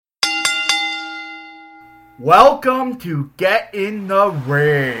Welcome to Get in the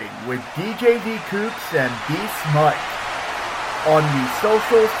Ring with DJ D Kooks and B Smut on the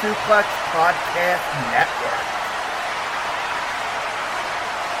Social Suplex Podcast Network.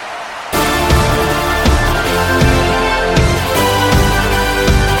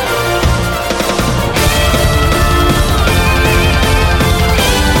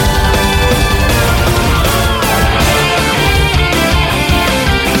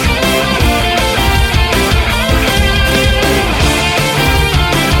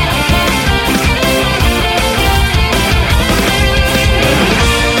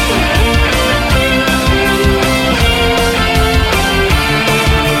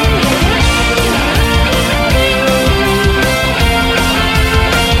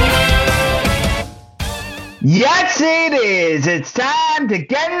 Yes, it is. It's time to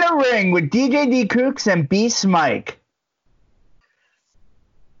get in the ring with DJ D Kooks and B Smike.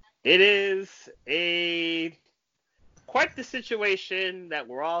 It is quite the situation that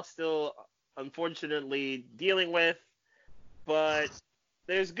we're all still unfortunately dealing with, but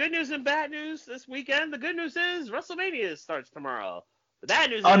there's good news and bad news this weekend. The good news is WrestleMania starts tomorrow. The bad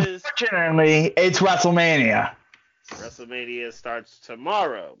news is unfortunately it's WrestleMania. WrestleMania starts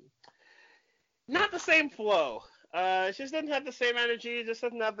tomorrow. Not the same flow. It just doesn't have the same energy. It just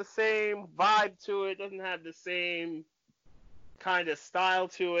doesn't have the same vibe to it. Doesn't have the same kind of style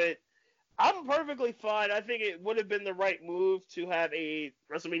to it. I'm perfectly fine. I think it would have been the right move to have a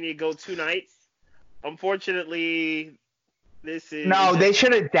WrestleMania go 2 nights. Unfortunately, this is... No, they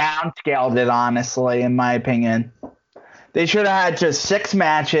should have downscaled it, honestly, in my opinion. They should have had just 6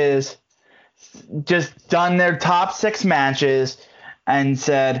 matches, just done their top 6 matches, and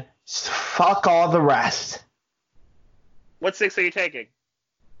said, fuck all the rest. What 6 are you taking?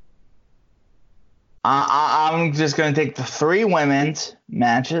 I'm just going to take the 3 women's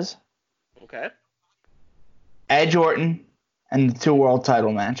matches. Okay. Edge Orton and the 2 world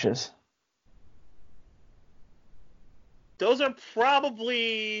title matches. Those are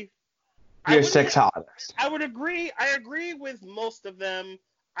probably your 6 hottest. I would agree. I agree with most of them.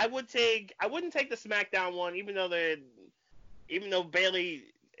 I wouldn't take the SmackDown one, even though Bayley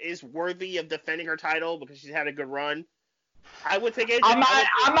is worthy of defending her title because she's had a good run. I would take AJ.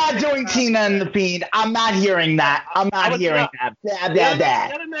 I'm not doing Tina and the Fiend. I'm not hearing that. I'm not hearing that.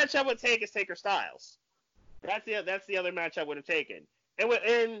 The other match I would take is Taker Styles. That's the other match I would have taken.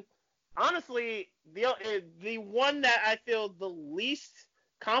 And honestly, the one that I feel the least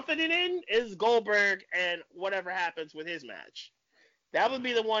confident in is Goldberg and whatever happens with his match. That would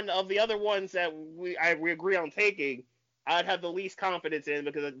be the one of the other ones that we agree on taking. I'd have the least confidence in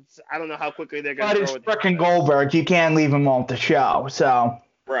because I don't know how quickly they're going to throw it. But it's frickin' Goldberg. You can't leave him off the show. So.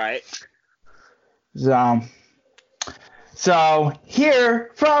 Right. So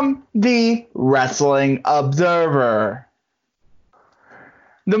here from the Wrestling Observer.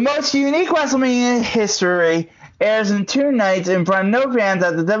 The most unique WrestleMania in history airs in 2 nights in front of no fans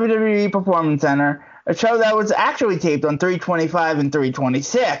at the WWE Performance Center, a show that was actually taped on 3/25 and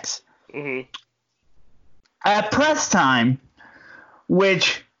 3/26. Mm-hmm. At press time,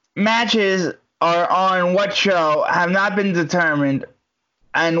 which matches are on what show have not been determined,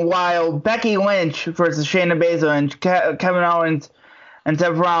 and while Becky Lynch versus Shayna Baszler and Kevin Owens and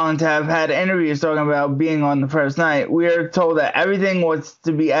Seth Rollins have had interviews talking about being on the first night, we are told that everything was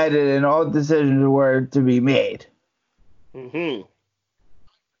to be edited and all decisions were to be made. Mm-hmm.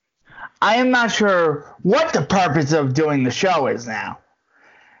 I am not sure what the purpose of doing the show is now.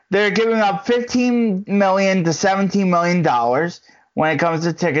 They're giving up $15 million to $17 million when it comes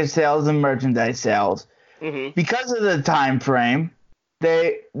to ticket sales and merchandise sales. Mm-hmm. Because of the time frame,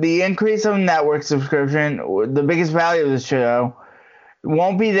 the increase of network subscription, the biggest value of the show,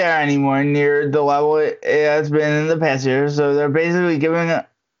 won't be there anymore near the level it has been in the past year. So they're basically giving up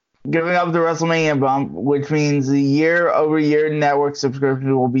the WrestleMania bump, which means the year-over-year network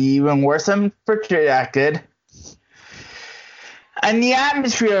subscription will be even worse than projected. And the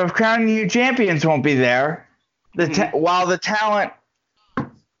atmosphere of crowning new champions won't be there. While the talent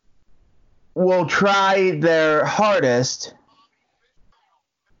will try their hardest.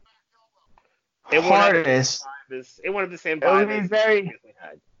 It won't have the same vibe. It would be very.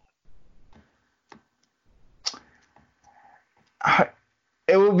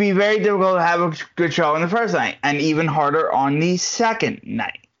 It would be very difficult to have a good show on the first night, and even harder on the second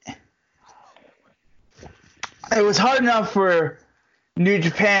night. It was hard enough for New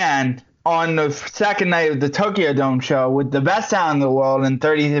Japan on the second night of the Tokyo Dome show with the best sound in the world and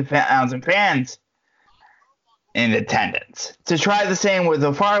 30,000 fans in attendance. To try the same with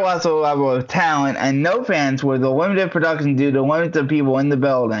a far lesser level of talent and no fans with a limited production due to limited people in the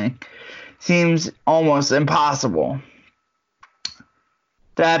building seems almost impossible.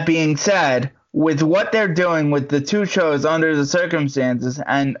 That being said, with what they're doing with the two shows under the circumstances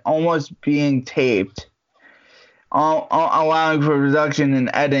and almost being taped, allowing for production and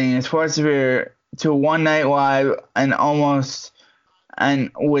editing, it's far superior to One Night Live and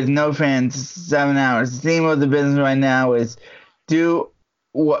with no fans, 7 hours. The theme of the business right now is do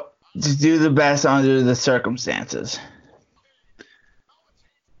the best under the circumstances.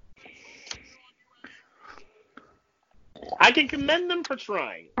 I can commend them for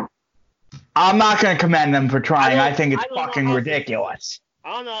trying. I'm not going to commend them for trying. I think it's fucking ridiculous.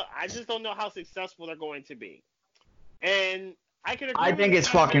 I don't know. I just don't know how successful they're going to be. And I can agree. I think it's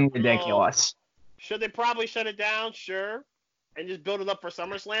fucking ridiculous. Should they probably shut it down? Sure. And just build it up for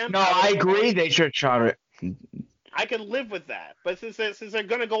SummerSlam? No, I agree they should shut it. I can live with that. But since they're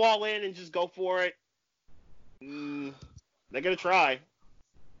going to go all in and just go for it, they're going to try.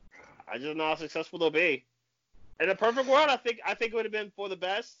 I just don't know how successful they'll be. In a perfect world, I think it would have been for the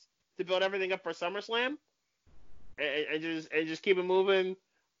best to build everything up for SummerSlam and just keep it moving.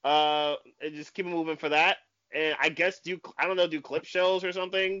 And just keep it moving for that. And I guess do clip shows or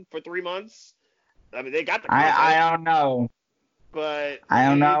something for 3 months. I mean, they got the content. I don't know. But I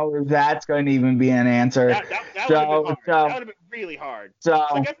don't know if that's going to even be an answer. That would have been hard. That would have been really hard. So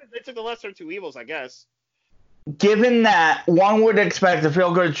I guess they took the lesser of two evils, I guess. Given that one would expect a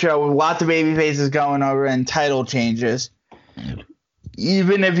feel-good show with lots of baby faces going over and title changes,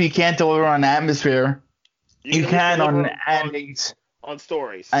 even if you can't deliver on atmosphere, you can on endings. On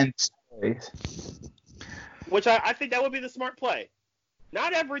stories. And stories. Which I think that would be the smart play.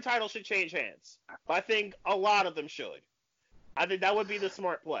 Not every title should change hands, but I think a lot of them should. I think that would be the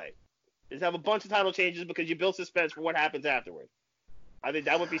smart play, is have a bunch of title changes because you build suspense for what happens afterward. I think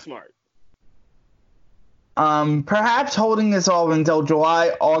that would be smart. Perhaps holding this off until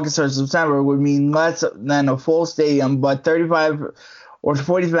July, August, or September would mean less than a full stadium, but 35 or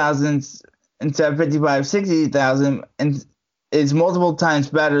 40,000 instead of 55, 60,000 is multiple times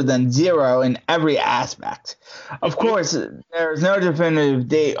better than zero in every aspect. Of course, there is no definitive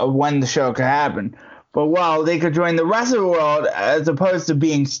date of when the show could happen, but while they could join the rest of the world as opposed to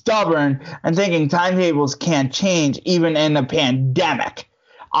being stubborn and thinking timetables can't change even in a pandemic.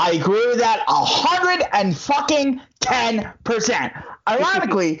 I agree with that 110%.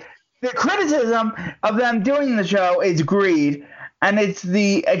 Ironically, the criticism of them doing the show is greed, and it's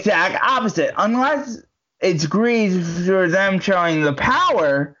the exact opposite. Unless it's greed for them showing the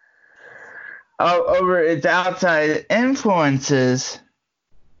power over its outside influences,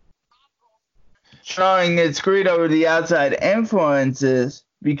 showing its greed over the outside influences,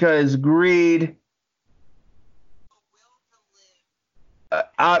 because greed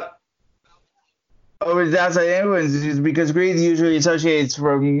over the outside influences, because greed usually associates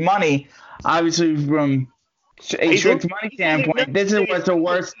from money, obviously from a strict money standpoint. This was the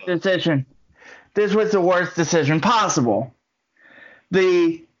worst decision. This was the worst decision possible.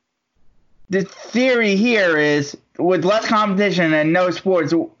 The theory here is, with less competition and no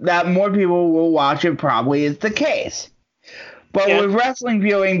sports, that more people will watch it probably is the case. But with wrestling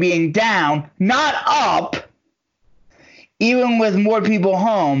viewing being down, not up, even with more people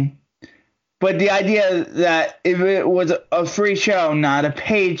home, but the idea that if it was a free show, not a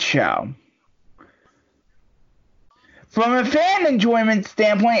paid show. From a fan enjoyment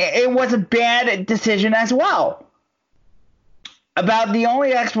standpoint, it was a bad decision as well. About the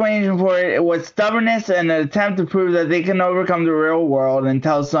only explanation for it was stubbornness and an attempt to prove that they can overcome the real world and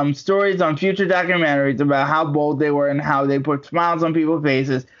tell some stories on future documentaries about how bold they were and how they put smiles on people's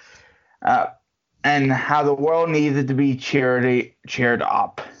faces, and how the world needed to be cheered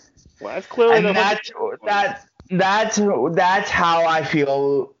up. Well, that's clearly that's how I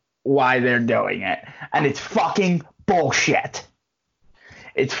feel why they're doing it, and it's fucking bullshit.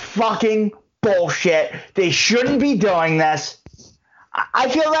 It's fucking bullshit. They shouldn't be doing this. I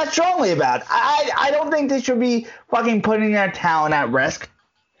feel that strongly about it. I don't think they should be fucking putting their talent at risk,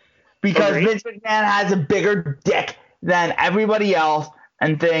 because Vince McMahon has a bigger dick than everybody else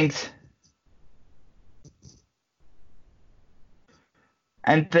and thinks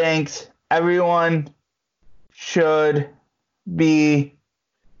everyone should be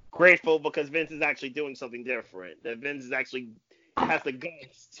grateful because Vince is actually doing something different. That Vince is actually has the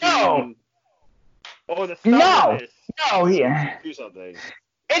guts to or the stubbornness do something.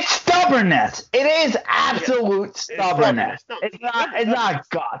 It's stubbornness. It is absolute stubbornness. It's not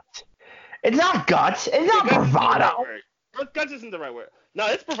guts. It's not guts. It's not bravado. Guts isn't the right word. No,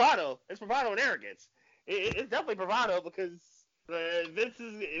 it's bravado. It's bravado and arrogance. It's definitely bravado because Vince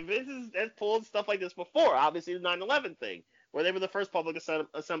has pulled stuff like this before. Obviously, the 9/11 thing. where they were the first public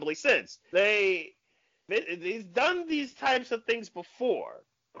assembly since. He's done these types of things before,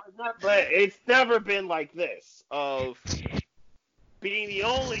 but it's never been like this, of being the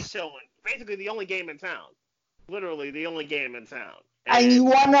only show, basically the only game in town. Literally the only game in town. And you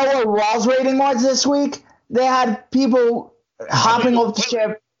want to know what Raw's rating was this week? They had people hopping off the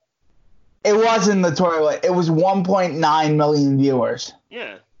ship. It was in the toilet. It was 1.9 million viewers.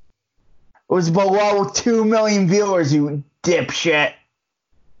 Yeah. It was below 2 million viewers, you dipshit.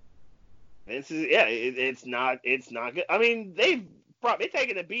 It's not good. I mean, they're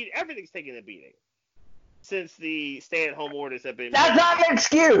taking a beat. Everything's taking a beating since the stay-at-home orders have been. That's not an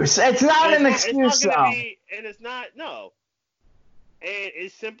excuse. It's not an excuse, though. And it's not. No. And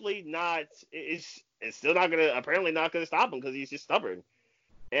it's simply not. It's still not gonna. Apparently not gonna stop him because he's just stubborn.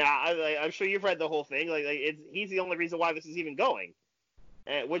 And I'm sure you've read the whole thing. He's the only reason why this is even going,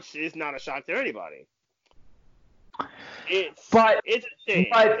 which is not a shock to anybody. It's a shame.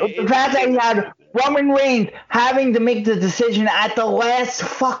 But the fact that he had Roman Reigns having to make the decision at the last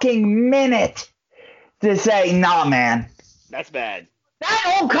fucking minute to say, nah, man. That's bad. That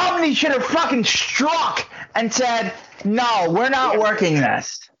whole company should have fucking struck and said, no, we're not working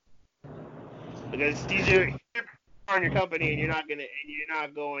this. Because you're on your company and you're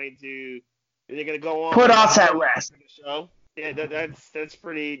gonna go on. Put us at rest. Show. Yeah, that's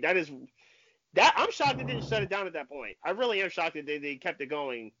pretty. I'm shocked they didn't shut it down at that point. I really am shocked that they kept it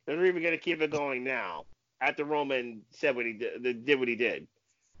going. They're even going to keep it going now after Roman said what he did what he did.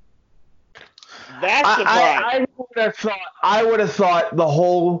 That's the problem. I would have thought the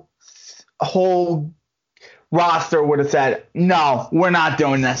whole roster would have said, no, we're not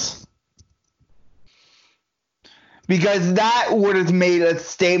doing this. Because that would have made a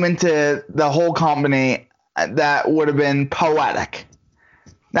statement to the whole company that would have been poetic.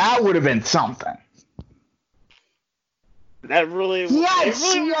 That would have been something. That really. It would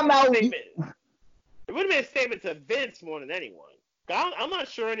have been a statement to Vince more than anyone. I'm not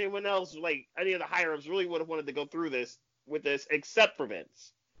sure anyone else, like any of the higher-ups, really would have wanted to go through this except for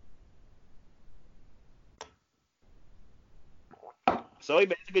Vince. So he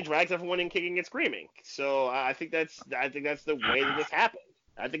basically drags everyone in kicking and screaming. So I think that's the way that this happened.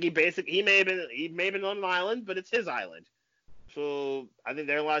 I think he may have been on an island, but it's his island. So I think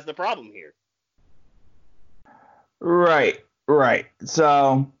there lies the problem here. Right.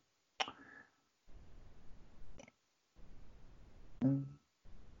 So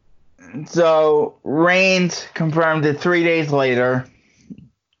Reigns confirmed it 3 days later.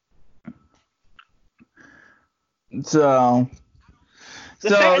 So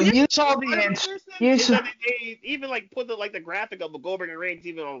you saw the answer. They even put the graphic of Goldberg and Reigns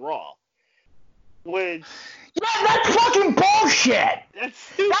even on Raw. Which, yeah, that's fucking bullshit. That's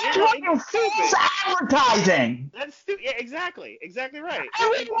stupid. That's fucking false advertising. That's stupid. Yeah, exactly right.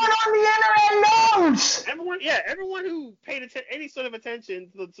 Everyone on the internet knows. Everyone who paid any sort of attention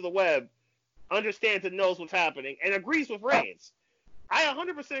to the web understands and knows what's happening and agrees with Reigns. I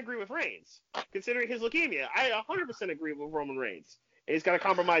 100% agree with Reigns, considering his leukemia. I 100% agree with Roman Reigns. And he's got a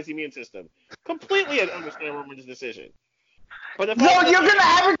compromised immune system. Completely understand Roman's decision. But you're gonna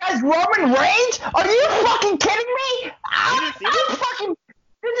advertise Roman Reigns? Are you fucking kidding me? This is fucking.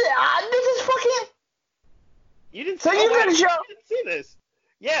 You didn't. So you're gonna show? You didn't see this?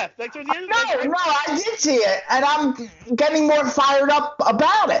 Yeah, towards the end. No, I did see it, and I'm getting more fired up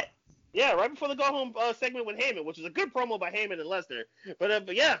about it. Yeah, right before the go home segment with Heyman, which was a good promo by Heyman and Lesnar.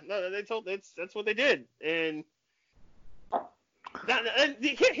 But yeah, no, they told that's what they did, and. Here's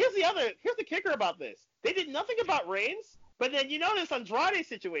the kicker about this. They did nothing about Reigns, but then you notice Andrade's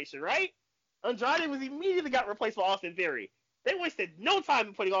situation, right? Andrade immediately got replaced by Austin Theory. They wasted no time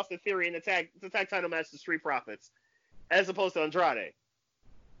in putting Austin Theory in the tag title match to Street Profits, as opposed to Andrade.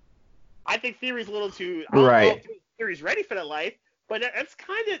 I think Theory's a little too. I don't know if Theory's ready for that life, but that's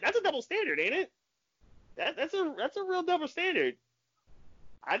a double standard, ain't it? That's a real double standard.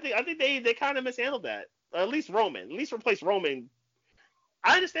 I think they kind of mishandled that. At least replace Roman.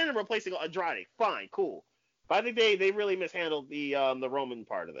 I understand them replacing Andrade. Fine, cool. But I think they really mishandled the Roman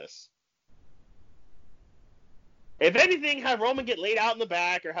part of this. If anything, have Roman get laid out in the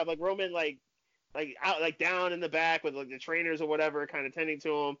back, or have Roman out down in the back with the trainers or whatever kind of tending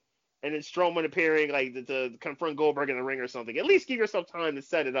to him, and then Strowman appearing to confront Goldberg in the ring or something. At least give yourself time to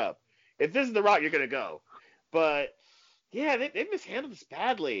set it up. If this is the route you're gonna go, but yeah, they mishandled this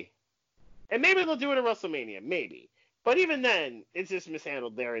badly. And maybe they'll do it at WrestleMania, maybe. But even then, it's just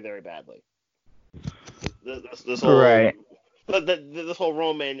mishandled very, very badly. This whole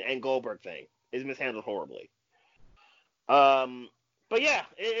Roman and Goldberg thing is mishandled horribly. But yeah,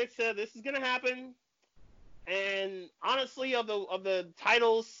 this is gonna happen. And honestly, of the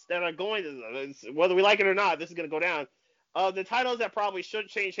titles that are going, whether we like it or not, this is going to go down. Of the titles that probably should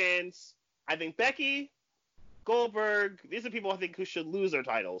change hands, I think Becky, Goldberg. These are people I think who should lose their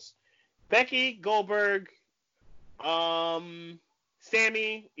titles. Becky, Goldberg,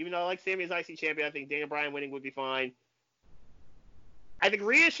 Sammy. Even though I like Sammy as IC champion, I think Daniel Bryan winning would be fine. I think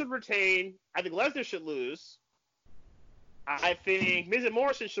Rhea should retain. I think Lesnar should lose. I think Miz and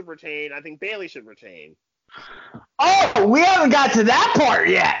Morrison should retain. I think Bayley should retain. Oh, we haven't got to that part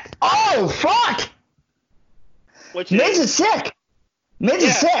yet. Oh, fuck. Miz is sick. Miz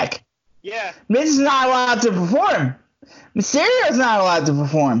is sick. Yeah. Miz is not allowed to perform. Mysterio's not allowed to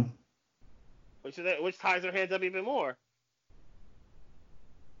perform. Which ties their hands up even more.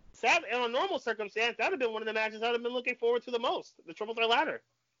 Sad, in a normal circumstance, that would have been one of the matches I would have been looking forward to the most, the Triple Threat Ladder.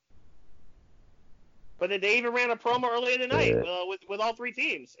 But then they even ran a promo earlier tonight with all three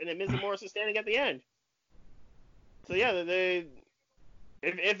teams, and then Miz and Morrison standing at the end. So yeah,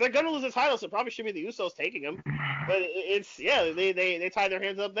 if they're gonna lose the titles, it probably should be the Usos taking them. But they tied their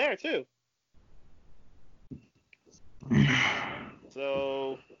hands up there too.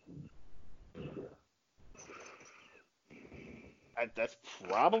 So that's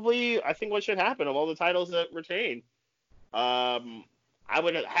probably, I think, what should happen of all the titles that retain. I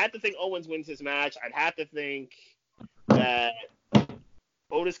would have to think Owens wins this match. I'd have to think that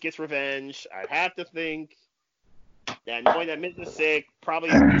Otis gets revenge. I'd have to think that knowing that Miz is sick, probably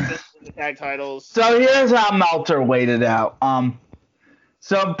Usos win the tag titles. So here's how Meltzer weighed it out.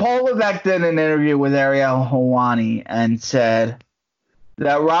 So Paul Levesque did an interview with Ariel Helwani and said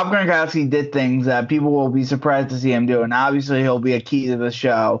that Rob Gronkowski did things that people will be surprised to see him do, and obviously he'll be a key to the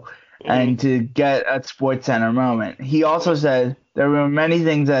show and to get a SportsCenter moment. He also said there were many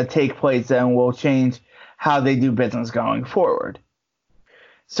things that take place that will change how they do business going forward.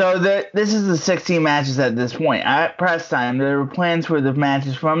 So this is the 16 matches at this point. At press time, there were plans for the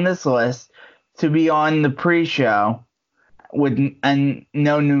matches from this list to be on the pre-show and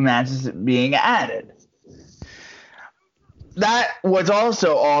no new matches being added. That was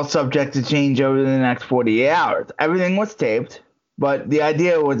also all subject to change over the next 48 hours. Everything was taped, but the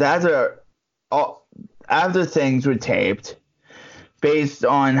idea was after things were taped, based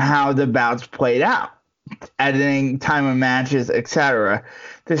on how the bouts played out, editing, time of matches, etc.,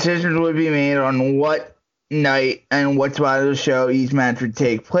 decisions would be made on what night and what spot of the show each match would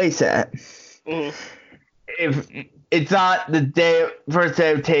take place at. Mm-hmm. If it's not the first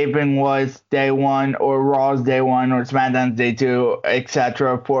day of taping was day 1, or Raw's day 1, or SmackDown's day 2,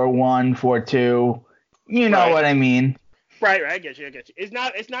 etc., 4-1, 4-2. You know what I mean. Right, I get you. It's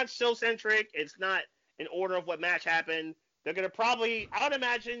not show-centric. It's not in order of what match happened. They're going to probably, I would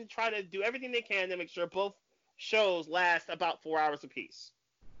imagine, try to do everything they can to make sure both shows last about 4 hours apiece.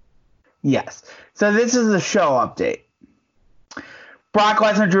 Yes. So this is the show update. Brock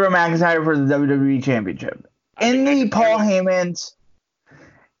Lesnar, Drew McIntyre for the WWE Championship. In Paul Heyman's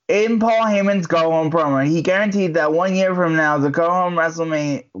go-home promo, he guaranteed that 1 year from now, the go-home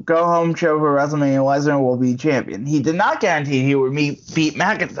show for WrestleMania, Lesnar will be champion. He did not guarantee he would beat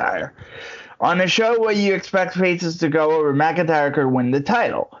McIntyre. On a show where you expect faces to go over, McIntyre could win the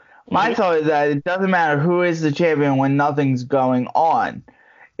title. My thought is that it doesn't matter who is the champion when nothing's going on.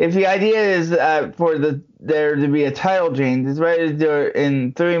 If the idea is for there to be a title change, it's better to do it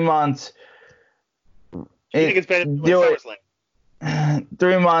in 3 months. I think it's better to do it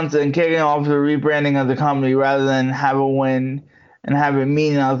 3 months and kicking off the rebranding of the company rather than have a win and have it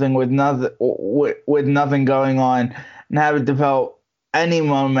mean nothing with nothing going on and have it develop any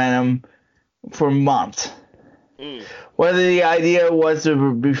momentum for months. Whether the idea was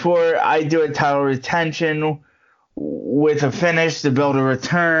to, before I do a title retention with a finish to build a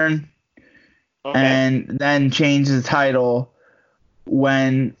return, and then change the title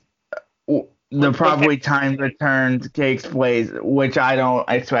when the properly timed return takes place, which I don't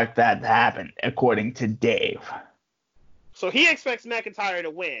expect that to happen, according to Dave. So he expects McIntyre to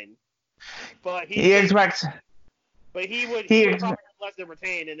win, but he would probably have Lesnar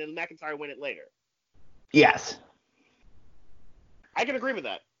retain and then McIntyre win it later. Yes. I can agree with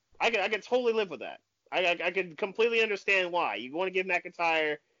that. I can totally live with that. I can completely understand why. You want to give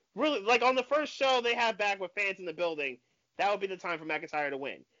McIntyre, really, like on the first show they have back with fans in the building, that would be the time for McIntyre to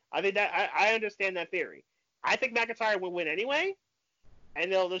win. I think that I understand that theory. I think McIntyre will win anyway, and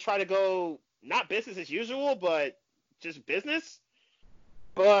they'll try to go not business as usual, but just business.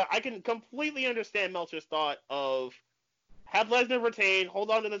 But I can completely understand Meltzer's thought of have Lesnar retain, hold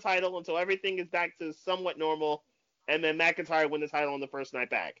on to the title until everything is back to somewhat normal, and then McIntyre win the title on the first night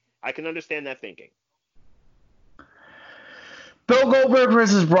back. I can understand that thinking. Bill Goldberg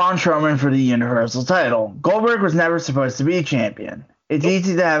versus Braun Strowman for the Universal title. Goldberg was never supposed to be champion. It's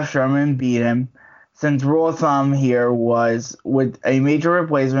easy to have Strowman beat him, since rule of thumb here was with a major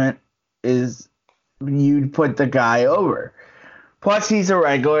replacement is you'd put the guy over. Plus, he's a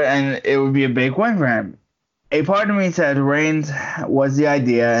regular, and it would be a big win for him. A part of me said Reigns was the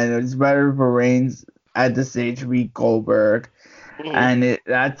idea, and it's better for Reigns at this stage to beat Goldberg, and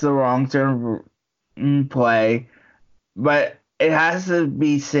that's the wrong term play. But it has to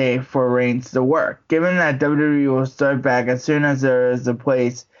be safe for Reigns to work, given that WWE will start back as soon as there is a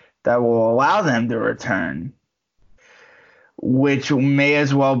place that will allow them to return, which may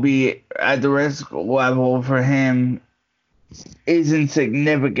as well be at the risk level for him isn't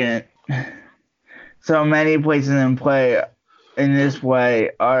significant. So many places in play in this way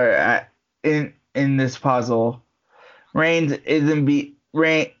are in this puzzle. Reigns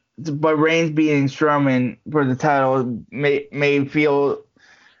beating Strowman for the title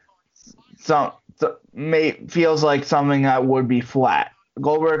feels like something that would be flat.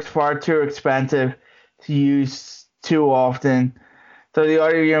 Goldberg's far too expensive to use too often, so the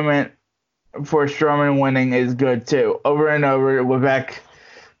argument for Strowman winning is good too. Over and over, Levesque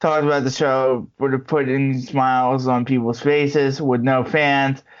talked about the show for putting smiles on people's faces with no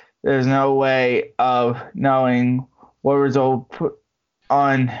fans. There's no way of knowing what result put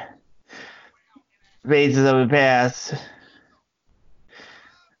on faces of the past.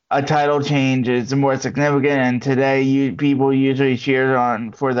 A title change is more significant, and today people usually cheer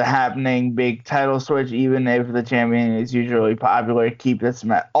on for the happening big title switch, even if the champion is usually popular. Keep this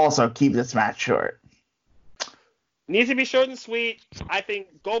match short. Needs to be short and sweet. I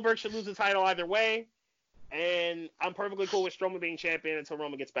think Goldberg should lose the title either way, and I'm perfectly cool with Strowman being champion until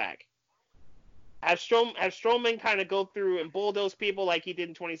Roman gets back. Have Strowman kind of go through and bulldoze people like he did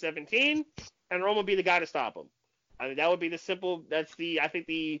in 2017, and Roman be the guy to stop him. I mean, that would be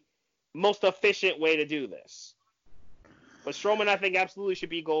the most efficient way to do this. But Strowman, I think, absolutely should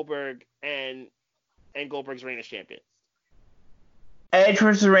be Goldberg and Goldberg's reign as champion. Edge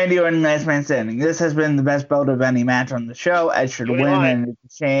versus Randy Orton, last man standing. This has been the best build of any match on the show. Edge should win, and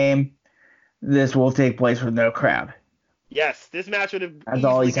it's a shame this will take place with no crowd. Yes, this match would have. That's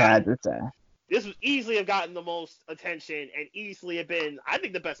all he's had to say. This would easily have gotten the most attention and easily have been, I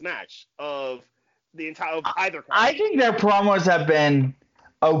think, the best match of the entire of either. I think their promos have been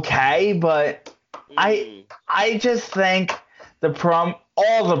okay, but I just think all the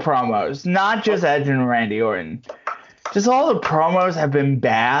promos, not just Edge and Randy Orton, just all the promos have been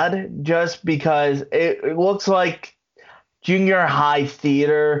bad. Just because it looks like junior high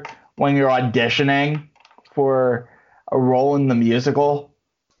theater when you're auditioning for a role in the musical.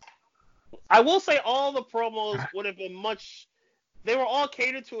 I will say all the promos would have been they were all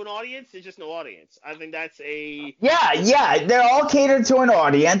catered to an audience. There's just no audience. I think that's a... Yeah, they're all catered to an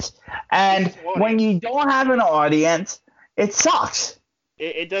audience, and when you don't have an audience, it sucks.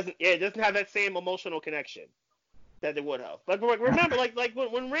 It doesn't have that same emotional connection that they would have. Like remember, like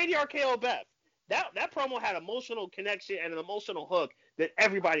when Randy RKO Beth, that promo had emotional connection and an emotional hook that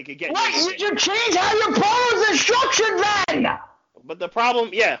everybody could get. Right, you should change how your promos are structured then! But the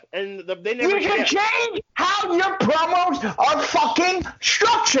problem, they never. You should change how your promos are fucking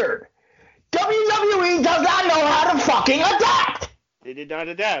structured. WWE does not know how to fucking adapt. They did not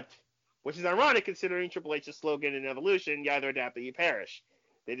adapt, which is ironic considering Triple H's slogan in Evolution: "You either adapt or you perish."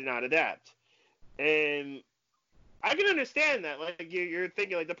 They did not adapt, and I can understand that. Like you're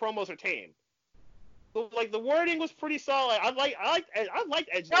thinking, like the promos are tame. But, like the wording was pretty solid. I liked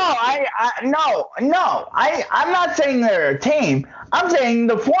Edge. No. I'm not saying they're tame. I'm saying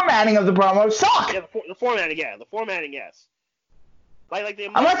the formatting of the promos suck. Yeah, the formatting, yes. Like the.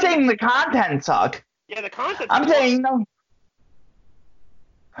 I'm not saying the content suck. Yeah, the content. I'm saying no.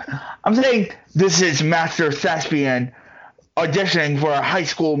 I'm saying this is Master Thespian auditioning for a high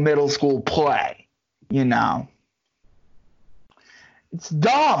school, middle school play. You know, it's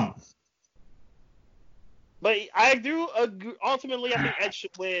dumb. But I do agree. Ultimately, I think Edge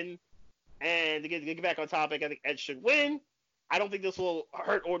should win. And to get back on topic, I think Edge should win. I don't think this will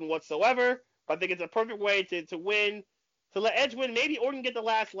hurt Orton whatsoever. But I think it's a perfect way to win. To let Edge win, maybe Orton get the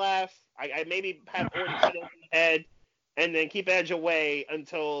last laugh. I maybe have Orton hit over the head, and then keep Edge away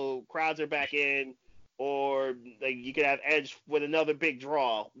until crowds are back in. Or like you could have Edge with another big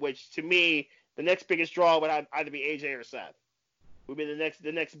draw, which to me, the next biggest draw would either be AJ or Seth. Would be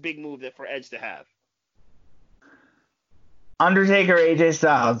the next big move for Edge to have. Undertaker AJ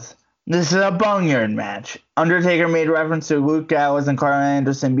Styles. This is a boneyard match. Undertaker made reference to Luke Gallows and Carl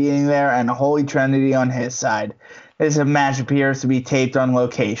Anderson being there and a Holy Trinity on his side. This match appears to be taped on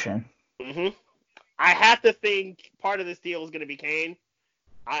location. Mm-hmm. I have to think part of this deal is going to be Kane.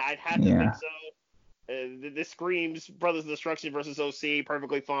 I'd have to think so. This screams Brothers of Destruction versus OC,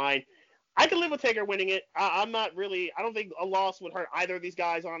 perfectly fine. I can live with Taker winning it. I don't think a loss would hurt either of these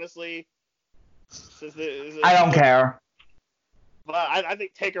guys, honestly. I don't care. But I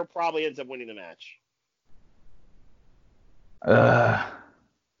think Taker probably ends up winning the match.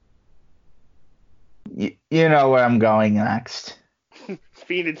 You know where I'm going next.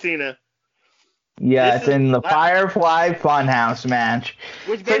 Fiend and Cena. Yeah, it's in the Firefly Funhouse match.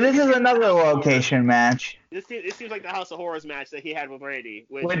 So this is another location match. It seems like the House of Horrors match that he had with Randy.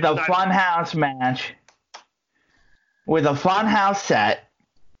 With the Funhouse match. With a Funhouse set.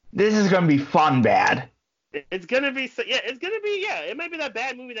 This is going to be fun bad. It's going to be, it might be that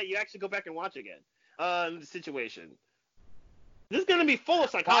bad movie that you actually go back and watch again. Situation. This is going to be full of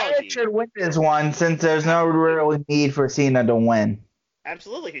psychology. Wyatt should win this one since there's no real need for Cena to win.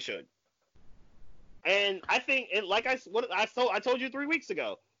 Absolutely, he should. And I think, I told you 3 weeks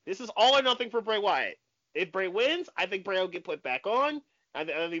ago, this is all or nothing for Bray Wyatt. If Bray wins, I think Bray will get put back on. I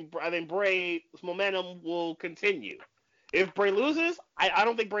think Bray's momentum will continue. If Bray loses, I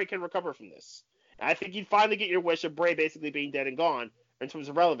don't think Bray can recover from this. I think you'd finally get your wish of Bray basically being dead and gone in terms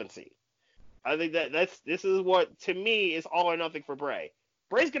of relevancy. I think this is what, to me, is all or nothing for Bray.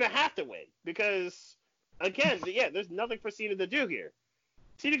 Bray's going to have to win because, again, there's nothing for Cena to do here.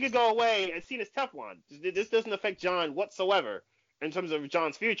 Cena could go away, and Cena's Teflon. This doesn't affect John whatsoever in terms of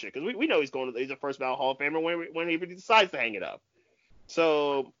John's future because we know he's a first ballot Hall of Famer when he decides to hang it up.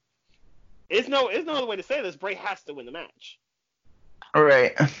 So, there's no other way to say this. Bray has to win the match. All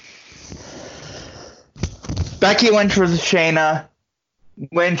right. Becky Lynch versus Shayna.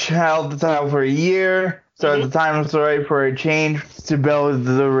 Lynch held the title for a year, so the time was right for a change to build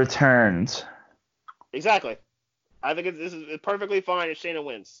the returns. Exactly. I think this is perfectly fine if Shayna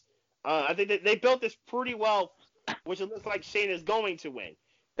wins. I think that they built this pretty well, which it looks like Shayna's going to win.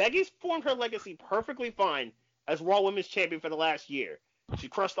 Becky's formed her legacy perfectly fine as Raw Women's Champion for the last year. She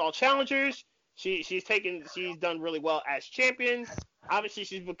crushed all challengers. She's done really well as champion. Obviously,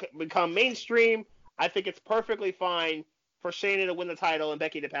 she's become mainstream. I think it's perfectly fine for Shayna to win the title and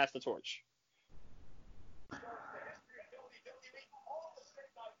Becky to pass the torch.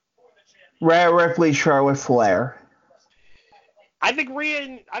 Rhea Ripley, Charlotte Flair. I think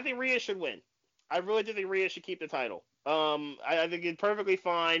Rhea should win. I really do think Rhea should keep the title. I think it's perfectly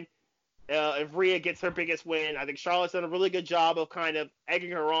fine if Rhea gets her biggest win. I think Charlotte's done a really good job of kind of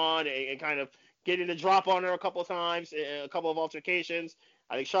egging her on and kind of getting the drop on her a couple of times, a couple of altercations.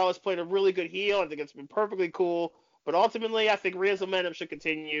 I think Charlotte's played a really good heel. I think it's been perfectly cool. But ultimately, I think Rhea's momentum should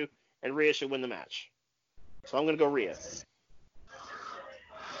continue, and Rhea should win the match. So I'm going to go Rhea.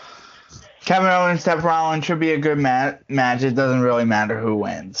 Kevin Owens, Seth Rollins should be a good match. It doesn't really matter who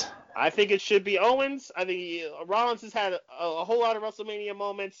wins. I think it should be Owens. I think Rollins has had a whole lot of WrestleMania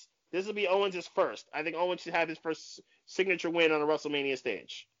moments. This will be Owens' first. I think Owens should have his first signature win on a WrestleMania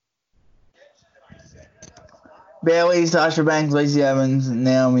stage. Bayley, Sasha Banks, Lacey Evans,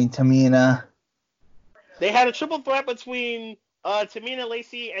 Naomi, Tamina. They had a triple threat between Tamina,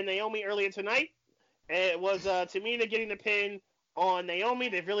 Lacey, and Naomi earlier tonight. And it was Tamina getting the pin on Naomi.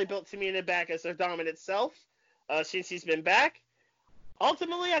 They've really built Tamina back as their dominant self since she's been back.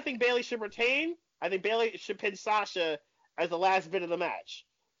 Ultimately, I think Bayley should retain. I think Bayley should pin Sasha as the last bit of the match.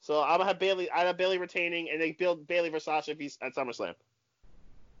 So I have Bayley retaining, and they build Bayley versus Sasha at SummerSlam.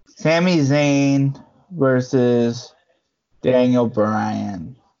 Sami Zayn versus Daniel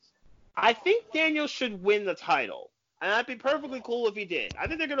Bryan. I think Daniel should win the title, and I'd be perfectly cool if he did. I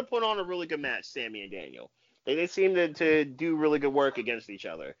think they're going to put on a really good match, Sami and Daniel. They seem to do really good work against each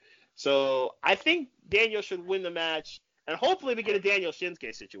other. So I think Daniel should win the match, and hopefully we get a Daniel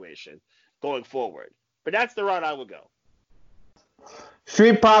Shinsuke situation going forward. But that's the route I would go.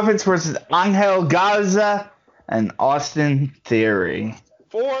 Street Profits versus Angel Garza and Austin Theory.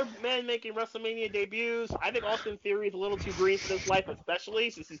 4 men making WrestleMania debuts. I think Austin Theory is a little too green for this life, especially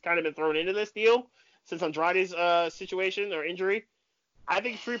since he's kind of been thrown into this deal since Andrade's situation or injury. I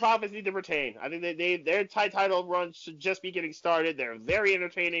think Street Profits need to retain. I think their title run should just be getting started. They're very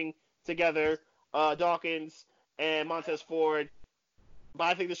entertaining together, Dawkins and Montez Ford. But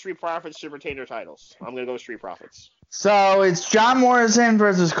I think the Street Profits should retain their titles. I'm going to go with Street Profits. So it's John Morrison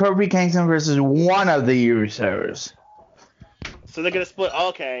versus Kofi Kingston versus one of the Usos. So they're going to split.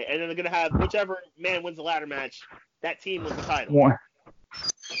 Okay. And then they're going to have whichever man wins the ladder match, that team wins the title.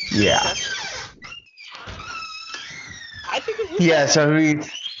 Yeah. I think it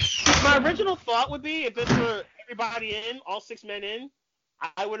was my original thought would be if this were everybody in, all 6 men in,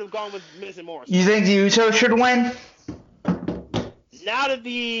 I would have gone with Miz and Morrison. You think the Usos should win? now that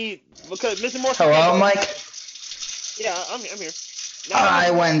because Miz and Morrison. Hello, Mike. Yeah, I'm here. I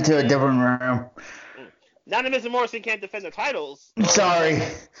went to a different room. Now that Miz and Morrison can't defend the titles. Sorry.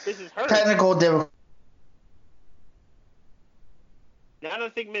 This is hurt. Technical difficulty. Now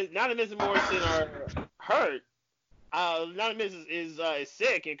that Miz and Morrison are hurt, now that Miz is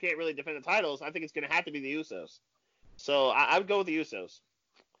sick and can't really defend the titles, I think it's going to have to be the Usos. So I would go with the Usos.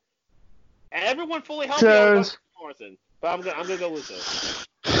 And everyone fully healthy, I would go with Morrison. But I'm gonna go Usos.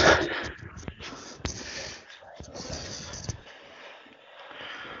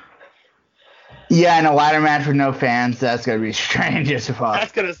 Yeah, and a ladder match with no fans, that's gonna be strange as fuck.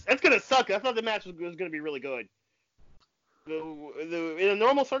 That's gonna suck. I thought the match was gonna be really good. In a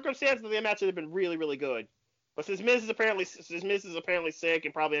normal circumstance, the match would have been really, really good. But since Miz is apparently sick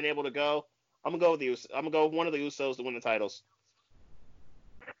and probably unable to go, I'm gonna go with one of the Usos to win the titles.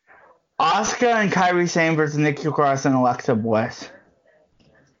 Asuka and Kairi Sane versus Nikki Cross and Alexa Bliss.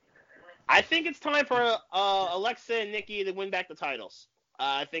 I think it's time for Alexa and Nikki to win back the titles.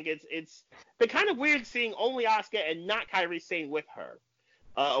 I think it's been kind of weird seeing only Asuka and not Kairi Sane with her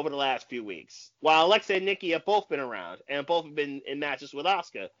over the last few weeks. While Alexa and Nikki have both been around and both have been in matches with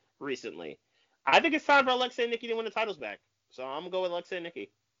Asuka recently. I think it's time for Alexa and Nikki to win the titles back. So I'm going to go with Alexa and Nikki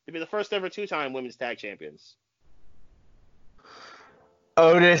to be the first ever 2-time women's tag champions.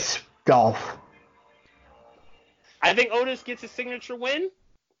 Otis, Dolph. I think Otis gets his signature win.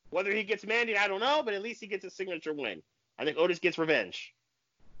 Whether he gets Mandy, I don't know, but at least he gets his signature win. I think Otis gets revenge.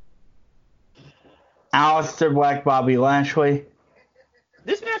 Aleister Black, Bobby Lashley.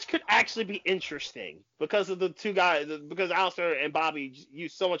 This match could actually be interesting because of the two guys, because Aleister and Bobby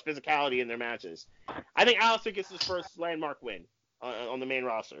use so much physicality in their matches. I think Aleister gets his first landmark win on the main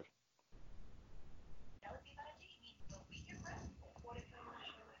roster.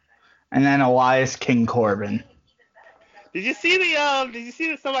 And then Elias King Corbin. Did you see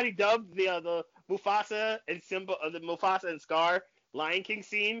that somebody dubbed the Mufasa and Simba, the Mufasa and Scar Lion King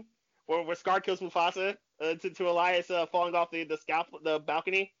scene where Scar kills Mufasa to Elias falling off the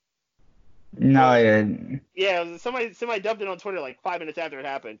balcony? No, I didn't. Yeah, somebody dubbed it on Twitter like 5 minutes after it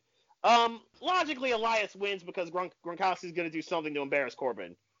happened. Logically, Elias wins because Gronkowski's going to do something to embarrass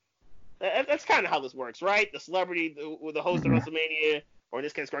Corbin. That's kind of how this works, right? The celebrity, the host of WrestleMania, or in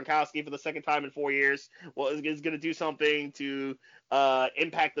this case Gronkowski for the second time in 4 years, is going to do something to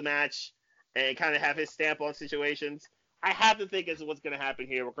impact the match and kind of have his stamp on situations. I have to think is what's going to happen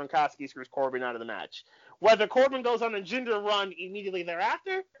here, where Gronkowski screws Corbin out of the match. Whether Corbin goes on a Jinder run immediately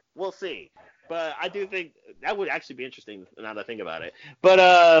thereafter, we'll see. But I do think that would actually be interesting now that I think about it. But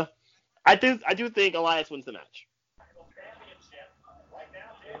I do think Elias wins the match.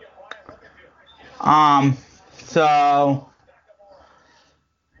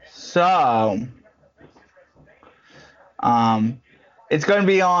 It's going to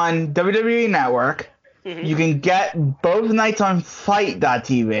be on WWE Network. Mm-hmm. You can get both nights on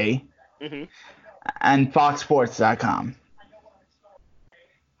FITE.tv and FoxSports.com.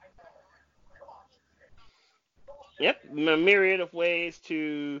 Yep, a myriad of ways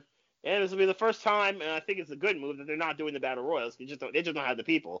to, and this will be the first time, and I think it's a good move that they're not doing the Battle Royals. They just don't have the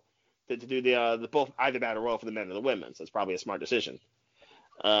people to do the both either Battle Royal for the men or the women. So it's probably a smart decision.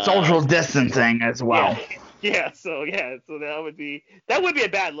 Social distancing as well. Yeah. So that would be a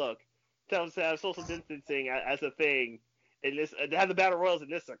bad look to have social distancing as a thing in this, to have the Battle Royals in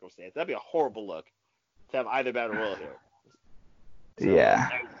this circumstance. That'd be a horrible look to have either Battle Royal here. Yeah.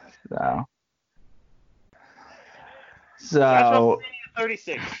 So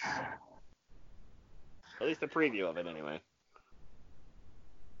 36. At least the preview of it, anyway.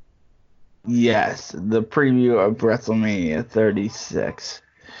 Yes, the preview of WrestleMania 36.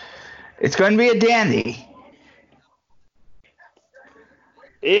 It's going to be a dandy.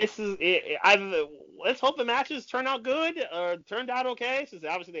 Let's hope the matches turn out good or turned out okay, since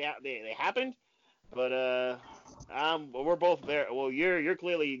obviously they happened. But we're both there. Well, you're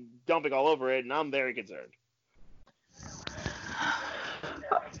clearly dumping all over it, and I'm very concerned.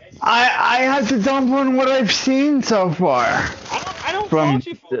 I have to dump on what I've seen so far. I don't fault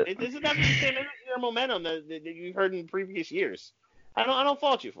you for it. Isn't that the same momentum that you've heard in previous years? I don't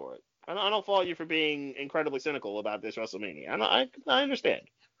fault you for it. I don't fault you for being incredibly cynical about this WrestleMania. I understand.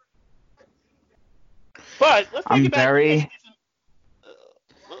 But let's take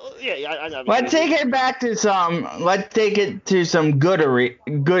it back. Let's take it to some good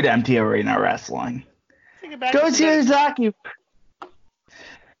empty arena wrestling. Go Shiozaki.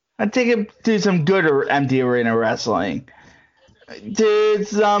 Let's take it to some good empty arena wrestling. Did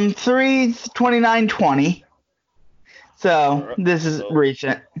some 3/29/20. So this is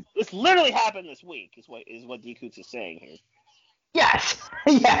recent. This literally happened this week, is what D-Coots is saying here. Yes.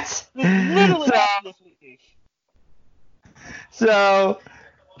 Yes. Literally happened this week. So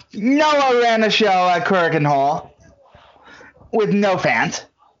Noah ran a show at Korakuen Hall with no fans.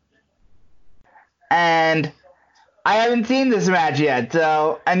 And I haven't seen this match yet,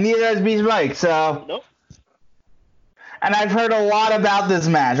 and neither has Beast Mike, Nope. And I've heard a lot about this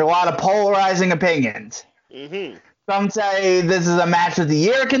match, a lot of polarizing opinions. Mm-hmm. Some say this is a match of the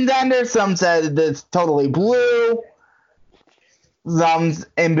year contender, some say it's totally blue, some's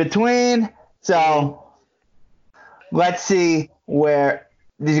in between. So let's see where.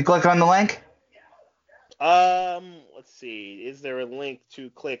 Did you click on the link? Let's see. Is there a link to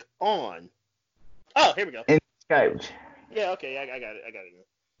click on? Oh, here we go. In Skype. Yeah, okay, I got it.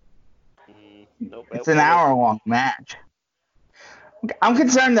 Nope. It's an hour-long match. I'm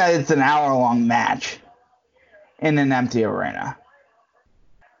concerned that it's an hour-long match in an empty arena.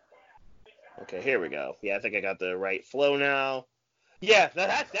 Okay, here we go. Yeah, I think I got the right flow now. Yeah,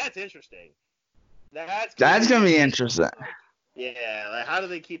 that's interesting. That's gonna be interesting. Yeah, like how do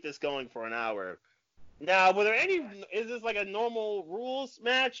they keep this going for an hour? Now, were there any? Is this like a normal rules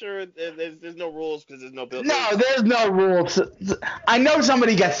match, or there's no rules because there's no build? No, there's no rules. I know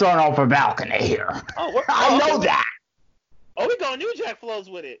somebody gets thrown off a balcony here. I know that. Oh, we got New Jack flows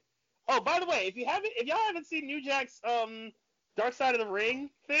with it. Oh, by the way, if y'all haven't seen New Jack's Dark Side of the Ring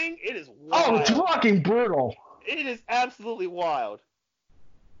thing, it is wild. Oh, it's fucking brutal. It is absolutely wild.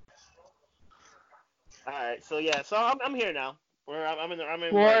 All right, so yeah, so I'm here now. I'm in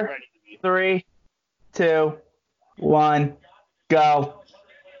 4, ready to be. 3, 2, 1, go.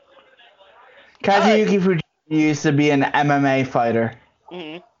 Kazuyuki Fujita used to be an MMA fighter.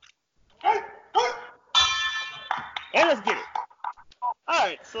 Mm-hmm. And let's get it. All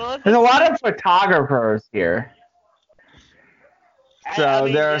right, so there's a lot of photographers here. So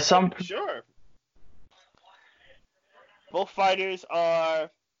there are some. Sure. Both fighters are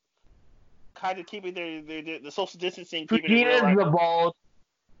kind of keeping the social distancing. Fujita's the bald.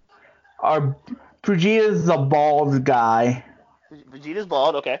 Fujita's the bald guy. Vegeta's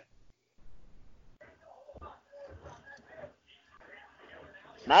bald. Okay.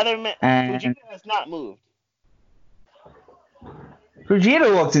 Fujita has not moved.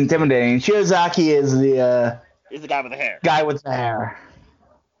 Fujita looks intimidating. Shiozaki is the guy with the hair. Guy with the hair.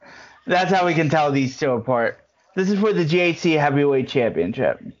 That's how we can tell these two apart. This is for the GHC Heavyweight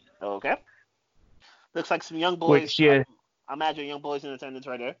Championship. Okay. Looks like some young boys. I imagine young boys in attendance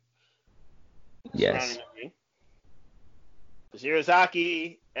right there. Yes.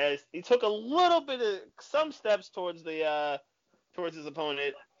 Shiozaki, as he took a little bit of some steps towards his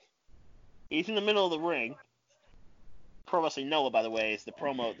opponent. He's in the middle of the ring. Pro Wrestling Noah, by the way, is the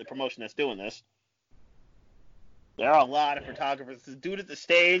promotion that's doing this. There are a lot of photographers. There's a dude at the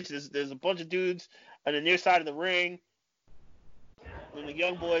stage. There's a bunch of dudes on the near side of the ring. And the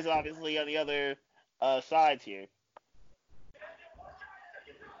young boys, obviously, on the other sides here.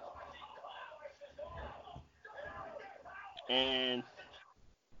 And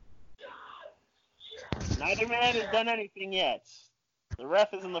neither man has done anything yet. The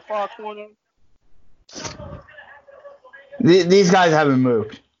ref is in the far corner. These guys haven't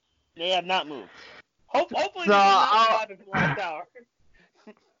moved. They have not moved. Hopefully this is not happen for the last hour.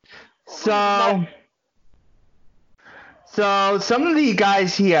 So some of the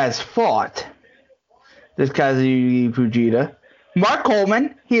guys he has fought, this Kazuyuki Fujita. Mark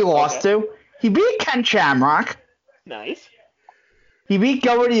Coleman, he lost to. He beat Ken Shamrock. Nice. He beat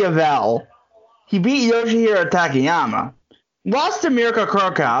Gilbert Yvel. He beat Yoshihiro Takayama. Lost to Mirko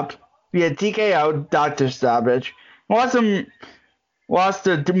Krokop via TKO, Dr. Stoppage. Lost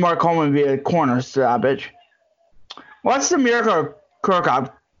to Mark Coleman via corner stoppage. Lost to Mirko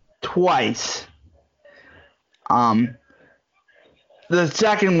Krokop twice. The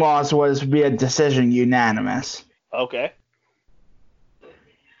second loss was via decision unanimous. Okay.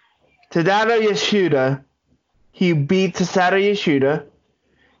 Tadano Yasuda, he beat Tasato Yasuda.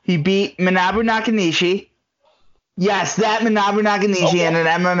 He beat Manabu Nakanishi. Yes, that Manabu Nakanishi in an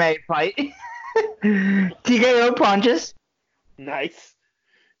MMA fight. TKO punches. Nice.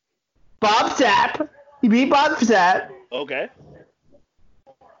 Bob Sapp. He beat Bob Sapp. Okay.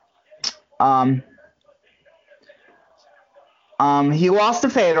 He lost to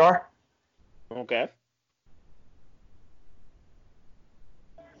Fedor. Okay.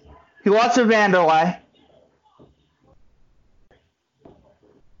 He lost to Vanderlei.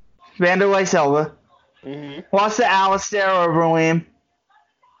 Vanderlei Silva. Mm-hmm. Lost to Alistair Overeem.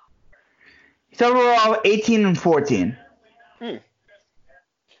 He's overall 18-14 in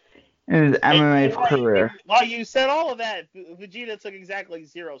his MMA career. While you said all of that, Vegeta took exactly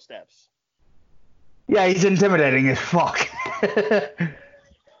 0 steps. Yeah, he's intimidating as fuck.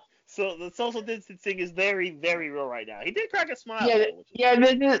 So the social distancing is very, very real right now. He did crack a smile. Yeah, though,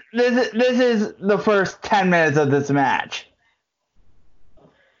 yeah. This is the first 10 minutes of this match.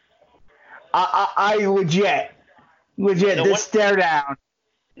 I legit No this stare down.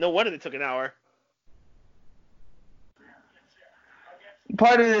 No wonder it took an hour.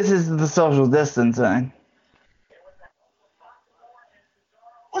 Part of this is the social distancing.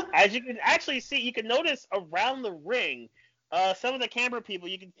 As you can actually see, you can notice around the ring, some of the camera people,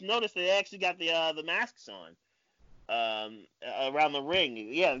 you can notice they actually got the masks on around the ring.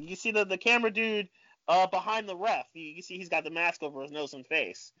 Yeah, you see the camera dude behind the ref. You see he's got the mask over his nose and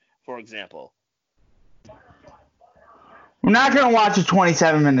face, for example. We're not going to watch a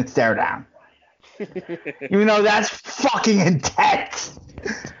 27-minute stare down. Even though that's fucking intense.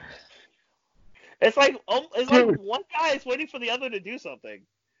 It's like one guy is waiting for the other to do something.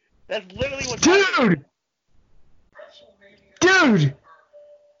 That's literally what's happening. Dude!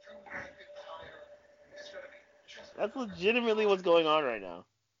 That's legitimately what's going on right now.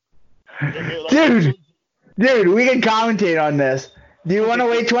 Dude, we can commentate on this. Do you want to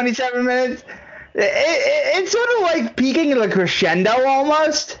wait 27 minutes? It's sort of like peaking in a crescendo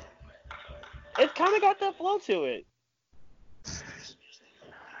almost. It's kind of got that flow to it.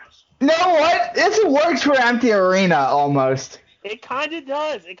 You know what? This works for empty arena almost. It kind of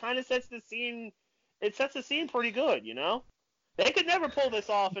does. It kind of sets the scene. It sets the scene pretty good, you know. They could never pull this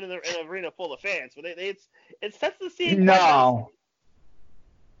off in an arena full of fans, but it sets the scene. No.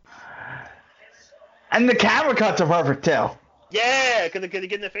 And the camera cuts are perfect too. Yeah, because you're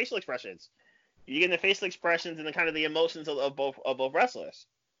getting the facial expressions. You're getting the facial expressions and the kind of the emotions of both wrestlers.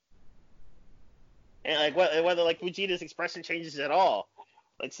 And like whether like Fujita's expression changes at all.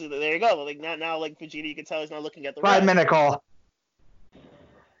 Like so there you go. Like now like Fujita, you can tell he's not looking at the 5-minute call.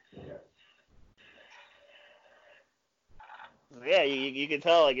 Yeah, you can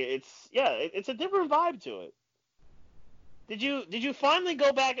tell like it's a different vibe to it. Did you finally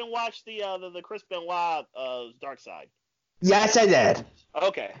go back and watch the Chris Benoit Dark Side? Yes, I did.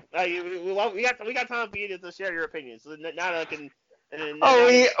 Okay. We got time for you to share your opinions. So now I can.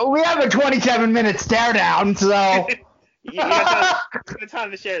 We have a 27-minute stare down, so. you got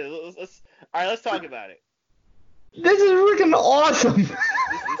time to share this. All right, let's talk about it. This is freaking awesome.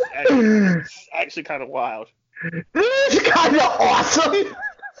 This is actually kind of wild. This is kind of awesome.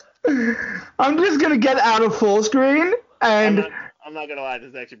 I'm just gonna get out of full screen and. I'm not gonna lie. This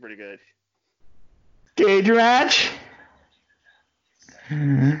is actually pretty good. Cage match.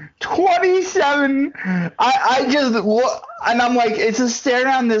 27. I just and I'm like, it's a stare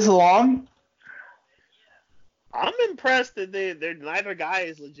down this long. I'm impressed that they're neither guy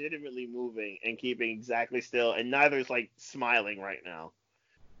is legitimately moving and keeping exactly still, and neither is like smiling right now,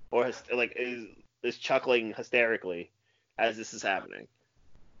 or is chuckling hysterically as this is happening.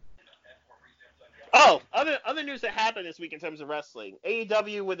 Oh, other news that happened this week in terms of wrestling: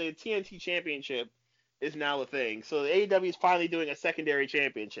 AEW with the TNT Championship is now a thing. So the AEW is finally doing a secondary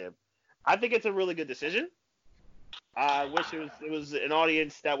championship. I think it's a really good decision. I wish it was an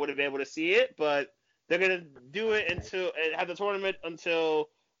audience that would have been able to see it, but they're gonna do it until have the tournament until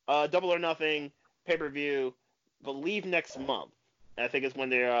Double or Nothing pay-per-view. Believe next month. I think it's when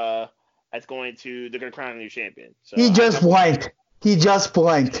they're gonna crown a new champion. So He just blinked. He just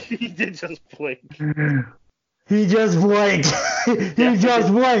blinked. He did just blink. He just blinked. He just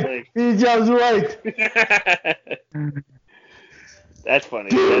blinked. He just blinked. That's funny.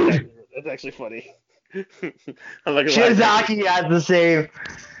 That's actually funny. I'm like, Shizaki has the same.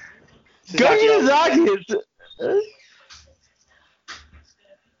 Go Shizaki.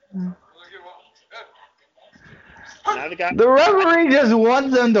 The referee just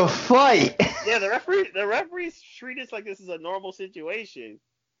wants them to fight. Yeah, the referees treat it like this is a normal situation.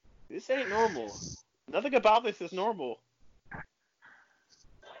 This ain't normal. Nothing about this is normal.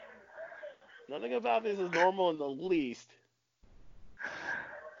 Nothing about this is normal in the least.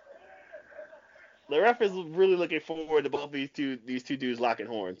 The ref is really looking forward to both these two dudes locking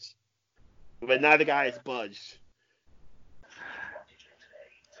horns. But neither guy has budged.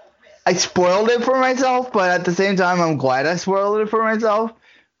 I spoiled it for myself, but at the same time, I'm glad I spoiled it for myself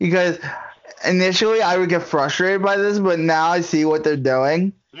because initially I would get frustrated by this, but now I see what they're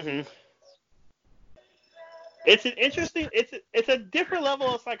doing. Mm-hmm. It's an interesting. It's a different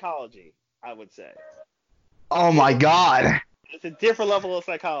level of psychology, I would say. Oh my god! It's a different level of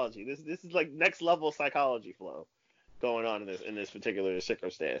psychology. This is like next level psychology flow going on in this particular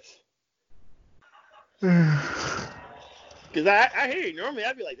circumstance. Because I hear you. Normally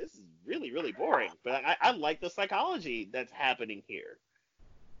I'd be like, this is really, really boring. But I like the psychology that's happening here.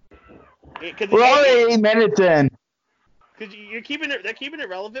 We're already 8 minutes in. Because they're keeping it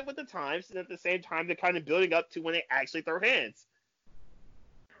relevant with the times, and at the same time, they're kind of building up to when they actually throw hands.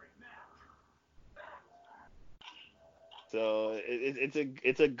 So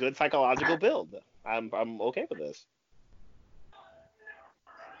it's a good psychological build. I'm okay with this.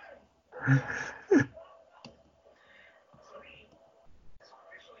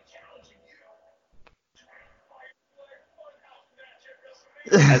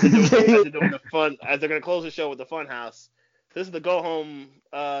 As they're doing the fun, as they're gonna close the show with the Fun House. This is the go home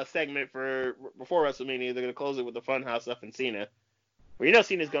segment for before WrestleMania. They're gonna close it with the Fun House stuff in Cena. Well, you know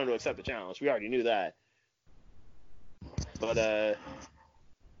Cena's going to accept the challenge. We already knew that. But I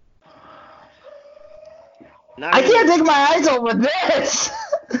can't take my eyes off of this.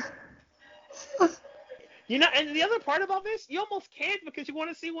 You know, and the other part about this, you almost can't because you want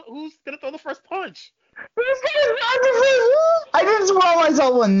to see who's gonna throw the first punch. I didn't spoil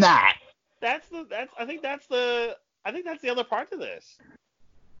myself on that. I think that's the other part to this.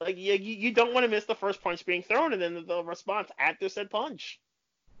 Like you don't want to miss the first punch being thrown and then the response after said punch.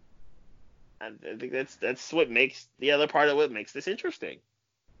 And I think that's what makes the other part of what makes this interesting.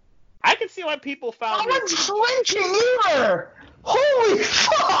 I can see why people found. I wasn't flinching either. Holy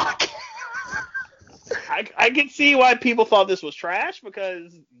fuck! I can see why people thought this was trash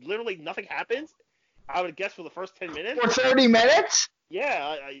because literally nothing happens. I would guess for the first 10 minutes. For 30 minutes?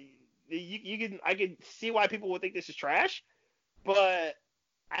 Yeah, I can see why people would think this is trash, but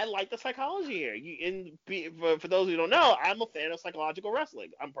I like the psychology here. For those who don't know, I'm a fan of psychological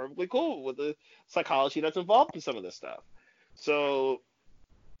wrestling. I'm perfectly cool with the psychology that's involved in some of this stuff. So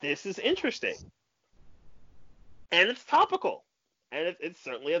this is interesting, and it's topical. And it's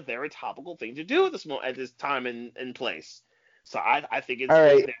certainly a very topical thing to do at this time and place. So I think it's a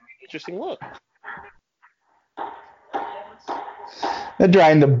very interesting look. They're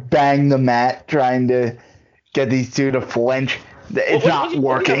trying to bang the mat, trying to get these two to flinch. It's not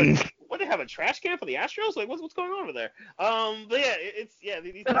working. What, they have a trash can for the Astros? Like, what's going on over there? But yeah,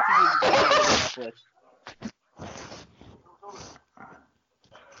 these two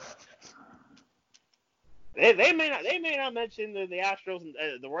They may not mention the Astros and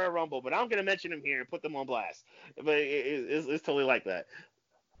the Royal Rumble, but I'm gonna mention them here and put them on blast. But it's totally like that.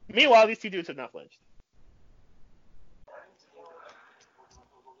 Meanwhile, these two dudes have not flinched.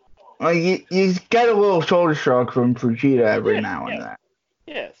 Well, you get a little shoulder shrug from Fujita every now and then.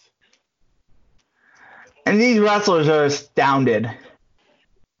 Yes. And these wrestlers are astounded.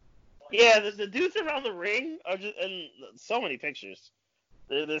 Yeah, the dudes around the ring are just, and so many pictures.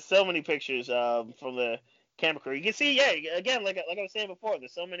 There's so many pictures from the camera crew. You can see, again, like I was saying before,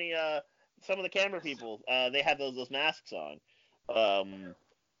 there's so many some of the camera people. They have those masks on,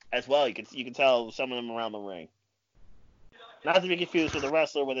 as well. You can tell some of them around the ring. Not to be confused with the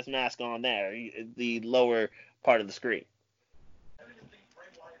wrestler with his mask on there, the lower part of the screen.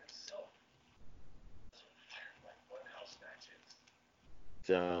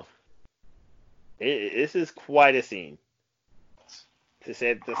 So this is quite a scene. To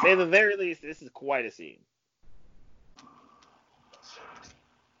say the very least, this is quite a scene.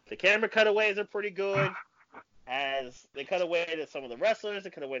 The camera cutaways are pretty good. As they cut away to some of the wrestlers, they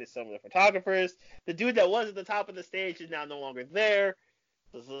cut away to some of the photographers. The dude that was at the top of the stage is now no longer there.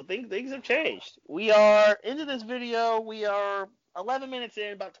 So things have changed. We are into this video. We are 11 minutes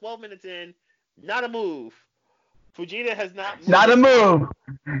in, about 12 minutes in. Not a move. Fujita has not moved. Not a move.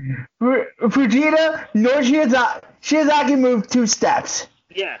 Fujita nor Shiozaki moved 2 steps.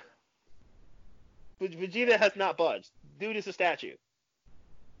 Yeah. Fujita has not budged. Dude is a statue.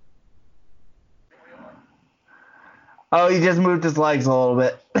 Oh, he just moved his legs a little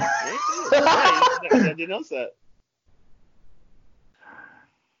bit. I didn't notice that.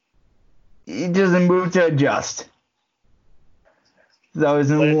 He doesn't move to adjust. So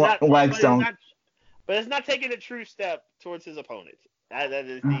his legs don't. But it's not taking a true step towards his opponent. That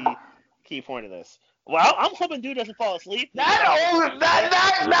is the key point of this. Well, I'm hoping dude doesn't fall asleep.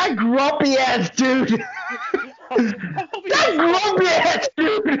 That grumpy ass dude. That grumpy ass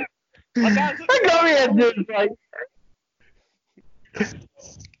dude. That grumpy ass dude. Like.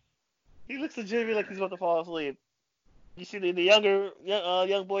 He looks legitimately like he's about to fall asleep. You see the younger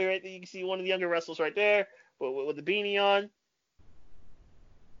young boy right there. You can see one of the younger wrestlers right there with the beanie on.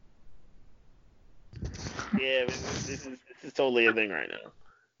 Yeah, this is totally a thing right now.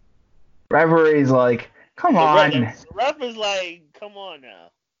 Referee's like, come on. The ref is like, come on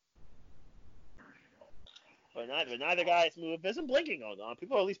now. But neither guy's moved. There's some blinking going on.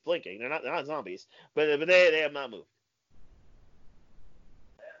 People are at least blinking. They're not zombies, but they have not moved.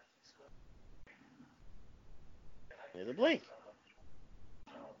 There's a blink.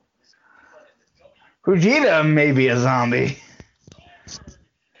 Fujita may be a zombie.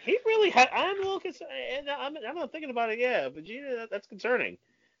 He really had. I'm a little concerned. I'm not thinking about it. Yeah, Vegeta, that's concerning.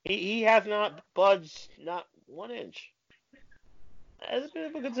 He has not budged, not 1 inch. That's a bit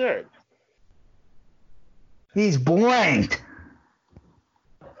of a concern. He's blanked.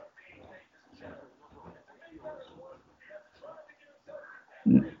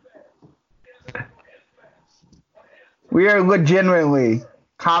 We are legitimately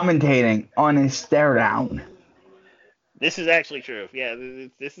commentating on his stare down. This is actually true. Yeah,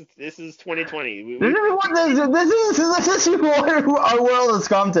 this is 2020. This is what our world has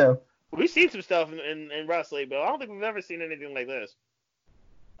come to. We've seen some stuff in wrestling, but I don't think we've ever seen anything like this.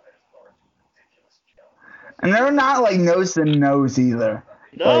 And they're not like nose to nose either.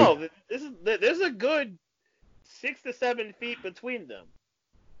 No, there's a good 6 to 7 feet between them.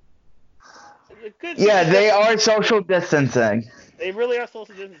 Yeah, they are social distancing. They really are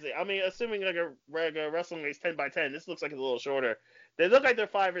social distancing. I mean, assuming like a wrestling race 10x10, this looks like it's a little shorter. They look like they're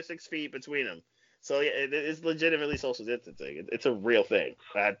 5 or 6 feet between them. So yeah, it's legitimately social distancing. It's a real thing.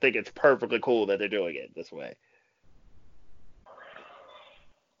 I think it's perfectly cool that they're doing it this way.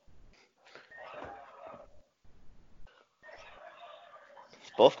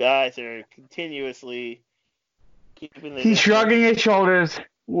 Both guys are continuously keeping the. He's shrugging his shoulders.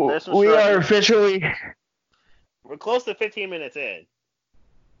 We are officially. We're close to 15 minutes in.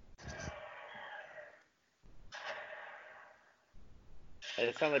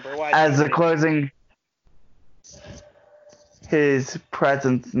 It sounds like Bray Wyatt. As the closing, his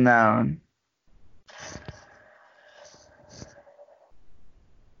presence known.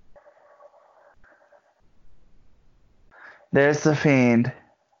 There's the Fiend.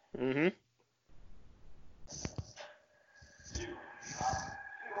 Mm-hmm.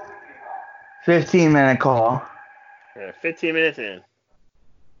 15-minute call. Yeah, 15 minutes in.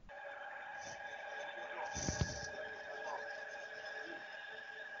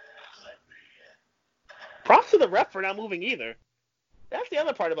 Props to the ref for not moving either. That's the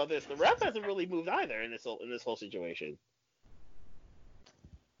other part about this. The ref hasn't really moved either in this whole situation.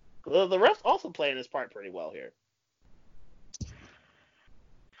 The ref's also playing his part pretty well here.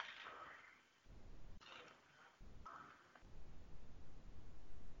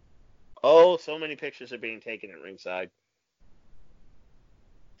 Oh, so many pictures are being taken at ringside.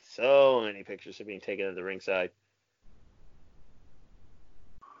 So many pictures are being taken at the ringside.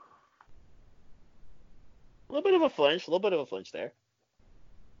 A little bit of a flinch there.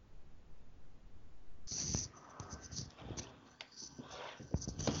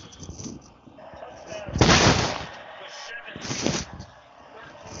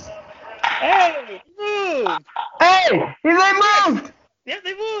 Hey, moved! Hey, they moved! Yeah,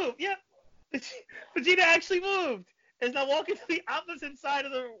 they moved. Yeah, Vegeta actually moved. Is now walking to the opposite side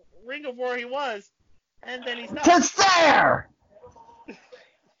of the ring of where he was, and then he stopped. To stare! He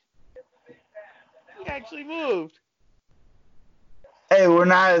actually moved. Hey, we're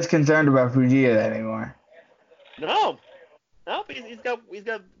not as concerned about Fujita anymore. No, he's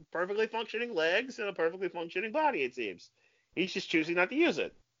got perfectly functioning legs and a perfectly functioning body. It seems he's just choosing not to use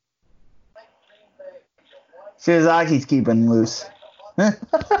it. Shirazaki's keeping loose.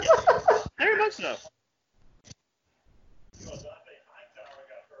 Very much so.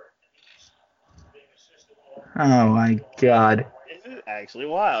 Oh my god. This is actually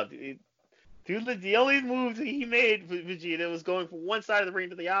wild. Dude, the only move that he made with Vegeta was going from one side of the ring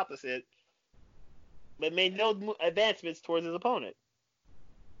to the opposite, but made no advancements towards his opponent.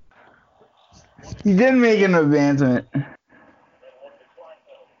 He did make an advancement.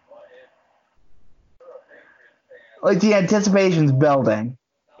 Like the anticipation's building.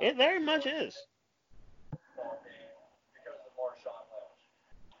 It very much is.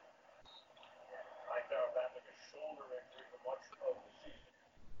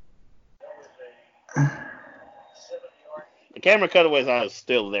 The camera cutaways are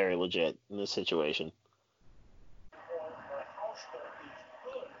still very legit in this situation.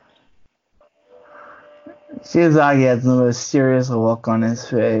 Shirazaki has the most serious look on his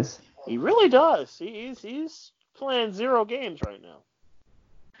face. He really does. He's playing zero games right now.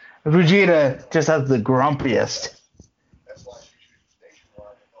 Vegeta just has the grumpiest.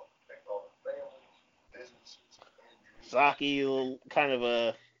 Saki kind of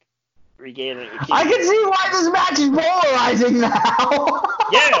a regaining. I can see why this match is polarizing now.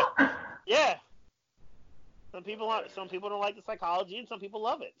 Yeah. Some people don't like the psychology, and some people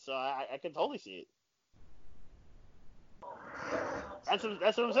love it. So I can totally see it. That's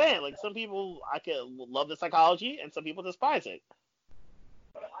what I'm saying. Like some people love the psychology, and some people despise it.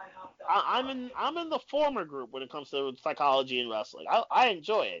 I'm in the former group when it comes to psychology in wrestling. I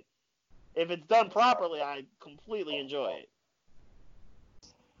enjoy it. if it's done properly, I completely enjoy it.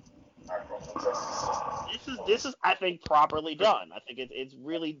 This is I think properly done. I think it's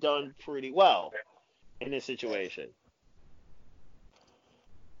really done pretty well in this situation.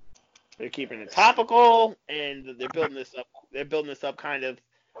 They're keeping it topical, and they're building this up. They're building this up kind of.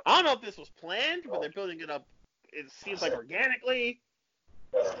 I don't know if this was planned, but they're building it up. It seems like organically.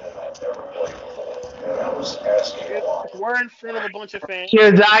 We're in front of a bunch of fans.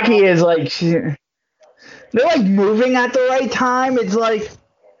 Shiozaki is like, they're like moving at the right time. It's like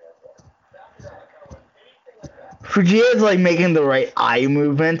Fujiya is like making the right eye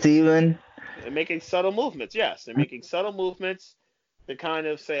movements even. They're making subtle movements. Yes, they're making subtle movements to kind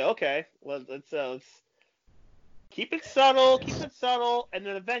of say, okay, let's keep it subtle, and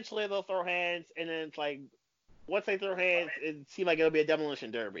then eventually they'll throw hands, and then it's like once they throw hands, it seems like it'll be a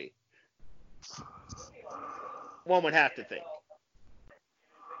demolition derby. One would have to think.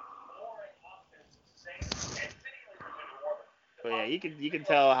 But yeah, you can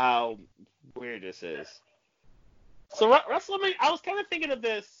tell how weird this is. So WrestleMania, I was kind of thinking of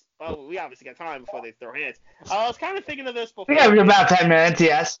this. Oh, we obviously got time before they throw hands. I was kind of thinking of this before. We have about 10 minutes,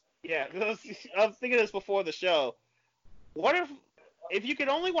 yes. Yeah, I was thinking of this before the show. What if you could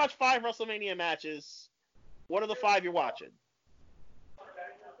only watch 5 WrestleMania matches? What are the 5 you're watching?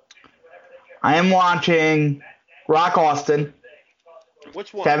 I am watching Rock Austin.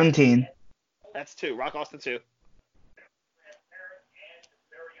 Which one? 17. That's 2. Rock Austin 2.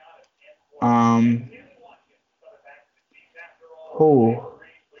 Oh,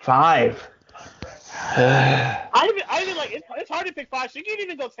 5. I even like it's hard to pick 5, so you can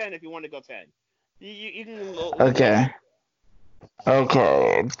even go 10 if you want to go 10. You can go, Okay.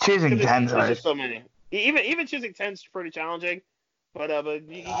 Okay. Choosing 10 's there's like, so many. Even choosing 10 is pretty challenging, but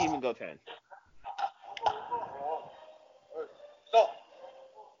you can even go 10.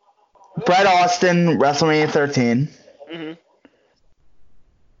 Bret Austin, WrestleMania 13. Mhm.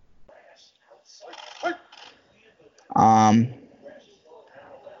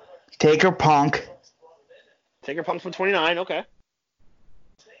 Taker Punk. Taker Punk from 29. Okay.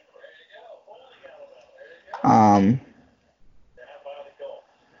 Trying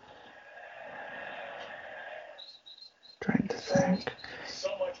to think.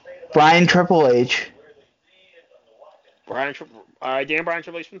 Brian Triple H. Dan Bryan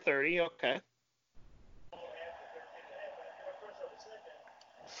Triple H from 30. Okay.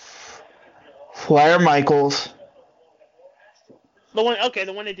 Flair Michaels. The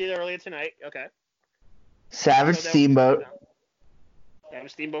one they did earlier tonight. Okay. Savage Steamboat.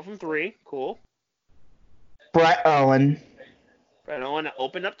 Savage Steamboat from 3. Cool. Bret Owen. Bret Owen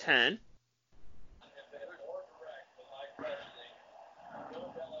opened up 10.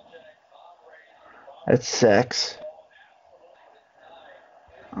 That's 6.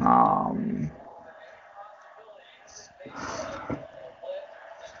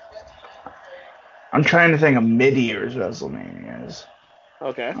 I'm trying to think of mid-years WrestleManias.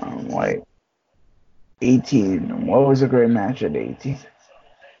 Okay. Like 18. What was a great match at 18?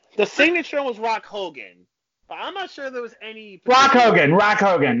 The signature was Rock Hogan, but I'm not sure there was any. Rock Hogan,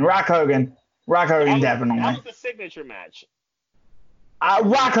 definitely. That was the signature match.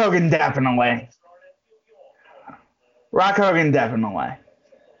 Rock Hogan, definitely.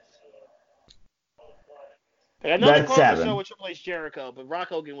 That's 7. Show with Triple H Jericho, but Rock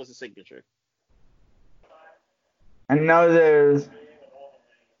Hogan was the signature. I know there's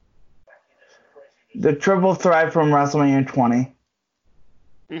the triple threat from WrestleMania 20.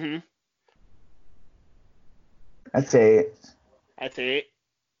 Mm-hmm. That's 8. That's 8.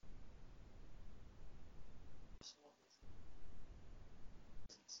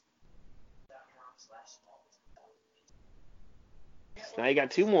 Now you got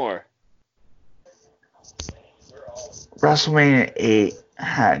 2 more. WrestleMania 8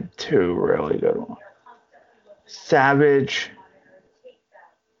 had 2 really good ones. Savage.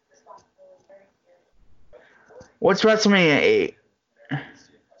 What's WrestleMania 8?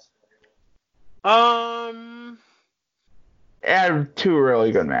 It had 2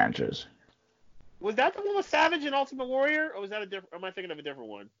 really good matches. Was that the one with Savage and Ultimate Warrior, or was that a different? Am I thinking of a different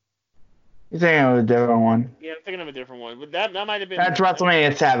one? You're thinking of a different one. Yeah, I'm thinking of a different one. But that might have been. That's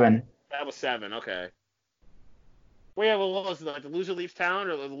WrestleMania 7. That was 7. Okay. Well, yeah. What was it? Like the loser leaves town,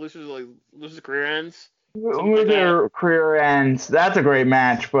 or the loser's career ends? Loser career ends. That's a great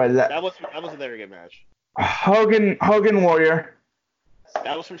match, but that was a very good match. Hogan Warrior.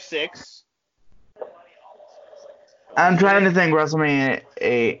 That was from 6. I'm trying to think WrestleMania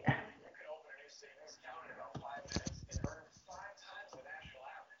 8.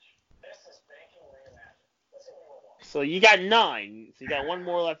 So you got 9. So you got one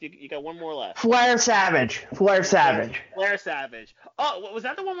more left. You got one more left. Flair Savage. Flair Savage. Oh, was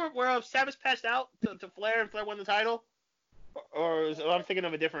that the one where Savage passed out to Flair and Flair won the title? Or I'm thinking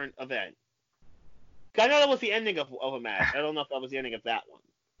of a different event? I know that was the ending of a match. I don't know if that was the ending of that one.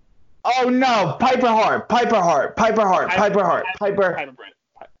 Oh no, Piper Hart. Piper Brett.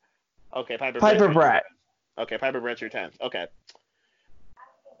 Okay, Piper Brett. Okay, Piper Brett's your 10th. Okay.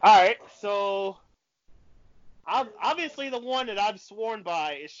 All right, so obviously the one that I've sworn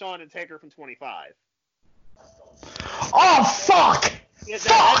by is Shawn and Taker from 25. Oh fuck! Yeah,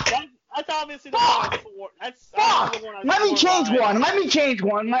 Fuck! That's obviously the one I swore. Fuck! Let me change one. Let me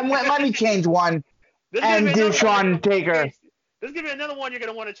change one. And do Shawn Taker. This is gonna be another one you're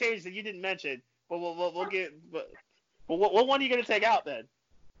gonna want to change that you didn't mention. But we'll get. But what one are you gonna take out then?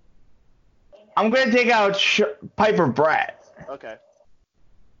 I'm gonna take out Piper Brett. Okay.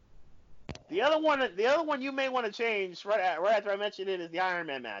 The other one you may want to change right after I mention it is the Iron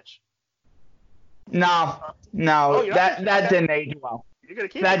Man match. No, that didn't age well. You're gonna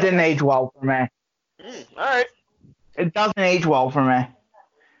keep that didn't age well for me. All right. It doesn't age well for me.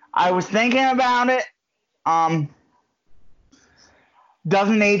 I was thinking about it.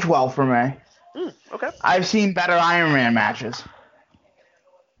 Doesn't age well for me. Okay. I've seen better Iron Man matches.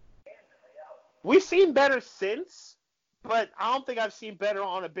 We've seen better since, but I don't think I've seen better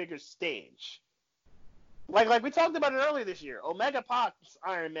on a bigger stage. Like we talked about it earlier this year. Omega Pac's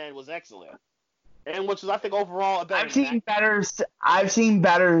Iron Man was excellent, and which is I think overall a better. I've seen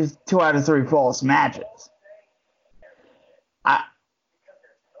better 2 out of 3 falls matches.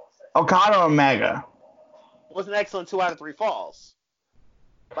 Okada Omega was an excellent 2 out of 3 falls.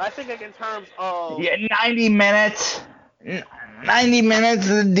 But I think like in terms of 90 minutes,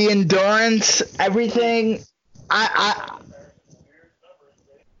 the endurance, everything.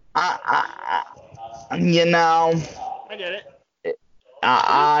 You know. I get it.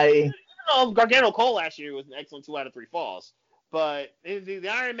 Gargano Cole last year was an excellent 2 out of 3 falls, but the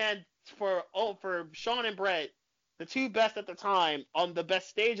Iron Man for Shawn and Brett, the 2 best at the time on the best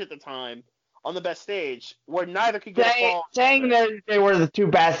stage at the time. On the best stage, where neither could get a fall. Saying that they were the 2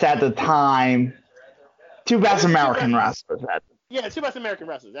 best at the time, 2 best American wrestlers. 2 best American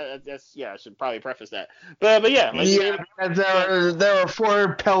wrestlers. That's I should probably preface that. But yeah. There were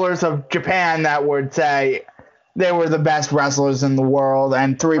 4 pillars of Japan that would say they were the best wrestlers in the world,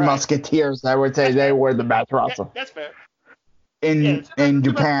 and 3 musketeers that would say they were the best wrestlers. That's fair. In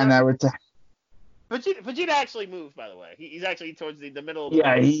Japan, that would say. Vegeta actually moved, by the way. He's actually towards the middle of the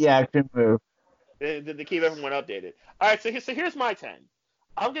he actually moved. To keep everyone updated. All right, so here's my 10.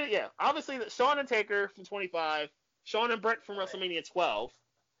 I'm gonna obviously Shawn and Taker from 25, Shawn and Brett from WrestleMania 12.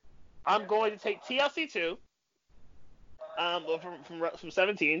 I'm going to take TLC 2 from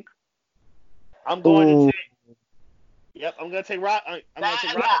 17. I'm going to take. I'm gonna take Rock.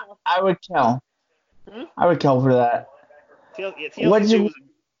 I would kill. I would kill for that. TLC 2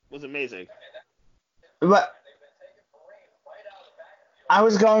 was amazing. But I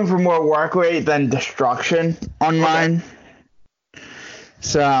was going for more work rate than destruction on mine.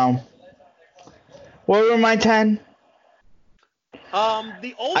 So, what were my 10?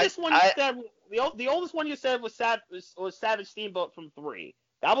 The oldest one you said was Savage Steamboat from 3.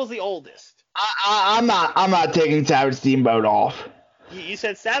 That was the oldest. I'm not taking Savage Steamboat off. You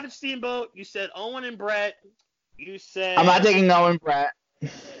said Savage Steamboat. You said Owen and Brett. You said. I'm not taking Owen and Brett.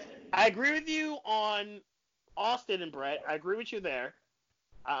 I agree with you on Austin and Brett. I agree with you there.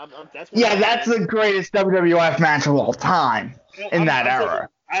 That's the greatest WWF match of all time in that era.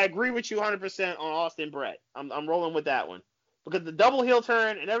 I agree with you 100% on Austin and Brett. I'm rolling with that one because the double heel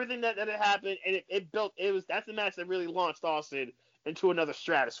turn and everything that had happened and that's the match that really launched Austin into another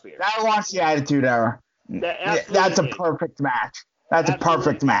stratosphere. That launched the Attitude Era. That's a perfect match. That's a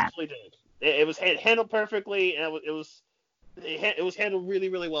perfect match. It was handled perfectly and it was handled really,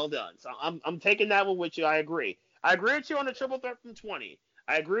 really well done. So I'm taking that one with you. I agree. I agree with you on the triple threat from 20.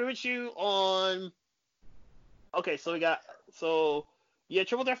 I agree with you on. Okay, so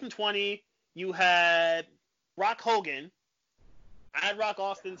triple threat from 20. You had Rock Hogan. I had Rock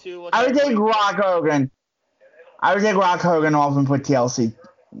Austin too. I would take Rock Hogan. Off and put TLC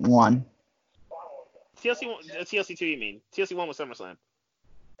 1. TLC 2, you mean? TLC 1 was SummerSlam.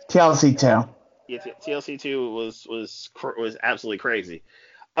 TLC 2. Yeah, TLC 2 was absolutely crazy.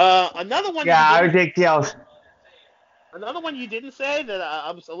 Another one. Yeah, I would take TLC. Another one you didn't say that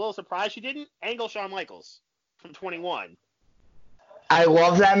I was a little surprised you didn't. Angle Shawn Michaels from 21. I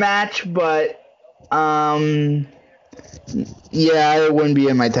love that match, but it wouldn't be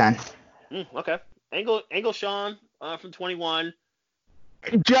in my 10. Okay. Angle Shawn from 21.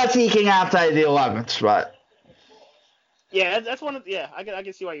 Just eking outside the 11th spot. Yeah, that's one of I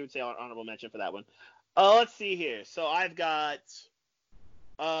can see why you would say honorable mention for that one. Let's see here. So I've got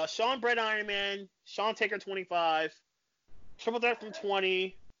Sean Brett Iron Man, Sean Taker 25, Triple Threat from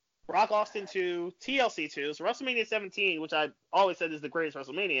 20, Rock Austin 2, TLC 2. So WrestleMania 17, which I always said is the greatest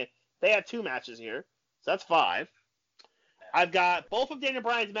WrestleMania, they had 2 matches here. So that's 5. I've got both of Daniel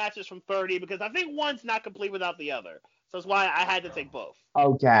Bryan's matches from 30 because I think one's not complete without the other. So that's why I had to take both.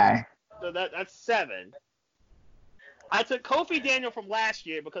 Okay. So that's 7. I took Kofi Daniel from last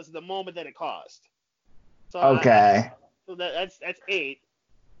year because of the moment that it caused. So Okay. that's 8.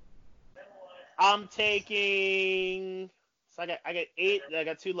 I'm taking. So I got 8. I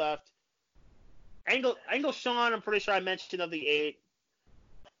got 2 left. Angle Sean. I'm pretty sure I mentioned of the 8.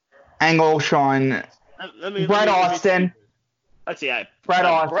 Angle Sean. Bret Austin. Let's see. Bret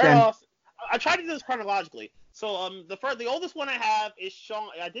Austin. I tried to do this chronologically. So the oldest one I have is Sean.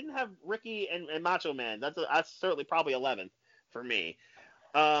 I didn't have Ricky and Macho Man. That's certainly probably 11 for me.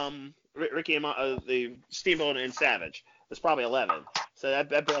 Ricky and the Steamboat and Savage. That's probably 11. So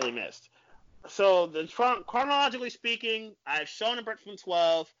that barely missed. So chronologically speaking, I have Sean and Bret from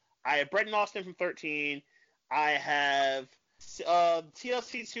 12. I have Bret and Austin from 13. I have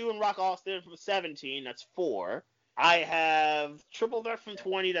TLC 2 and Rock Austin from 17. That's 4. I have Triple Threat from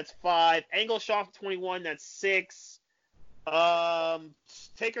 20. That's 5. Angle Sean from 21. That's 6.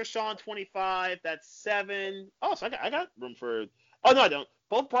 Taker Sean 25. That's 7. Oh, so I got room for. Oh no, I don't.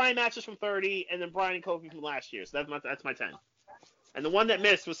 Both Bryan matches from 30, and then Bryan and Kofi from last year. So that's my 10. And the one that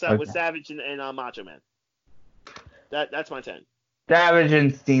missed was Savage and Macho Man. That's my 10. Savage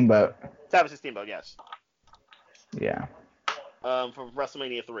and Steamboat. Savage and Steamboat, yes. Yeah. From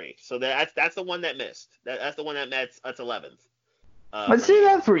WrestleMania 3. So that's the one that missed. That's the one that's 11th. Let's do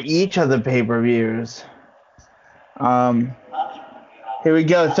that for each of the pay-per-views. Here we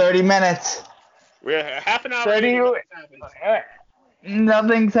go. 30 minutes. We're half an hour. 30.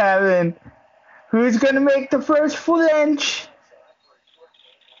 Nothing's happened. Who's gonna make the first flinch?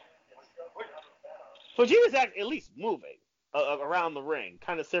 Fujita's at least moving around the ring,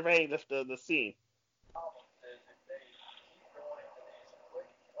 kind of surveying the scene.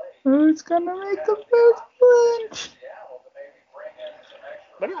 Who's gonna make the first flinch?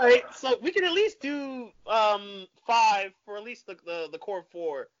 But alright, so we can at least do 5 for at least the core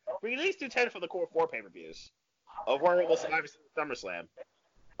 4. We can at least do 10 for the core 4 pay-per-views of Royal Rumble, Survivor Series, SummerSlam.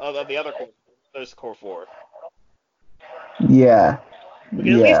 Of the other core 4. Yeah. We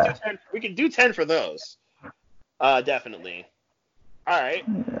can at least do 10. We can do 10 for those. Definitely. All right.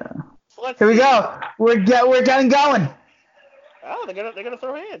 Yeah. So let's Here we see. go. We're getting going. Oh, they're gonna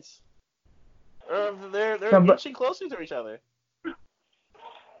throw hands. They're inching closer to each other.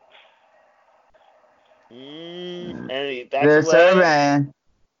 And he backs They're away. surveying.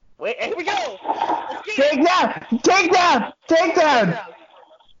 Wait, here we go. Takedown.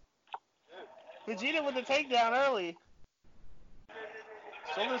 Vegeta with the takedown early.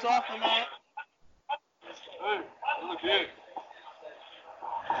 Shoulders off the mat.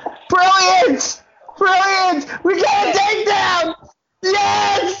 Brilliant! We got a takedown!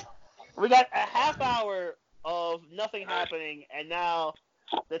 Yes! We got a half hour of nothing happening, and now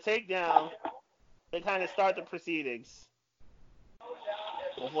the takedown. They kind of start the proceedings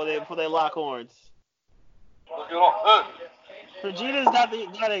before they lock horns. Vegeta's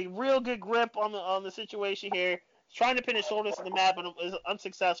got a real good grip on the situation here. He's trying to pin his shoulders to the mat, but is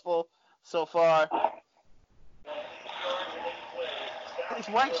unsuccessful so far. His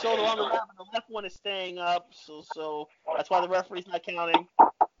right shoulder on the mat, but the left one is staying up, so that's why the referee's not counting.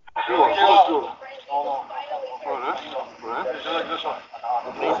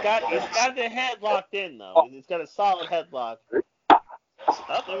 He's got the head locked in though. He's got a solid headlock.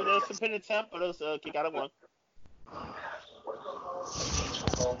 Oh, there's some pin attempt, but it was a kick out at 1.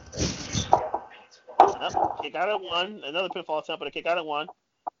 Kick out at 1. Another pinfall attempt, but a kick out at 1.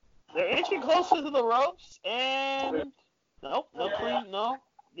 They're inching closer to the ropes, and no,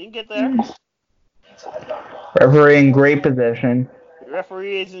 didn't get there. Referee in great position. The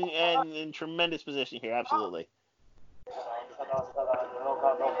referee is in tremendous position here, absolutely.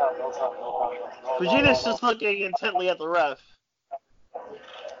 Vegeta's just looking intently at the ref.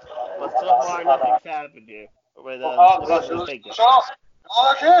 But so far, nothing's happened here.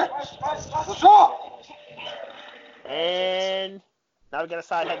 And now we got a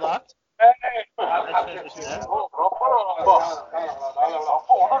side headlock.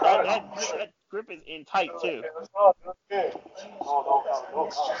 That grip is in tight, too.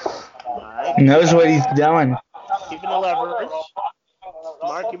 Right. Knows what he's doing. Keeping the leverage.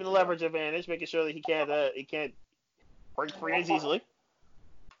 Smart, keeping the leverage advantage, making sure that he can't break free as easily.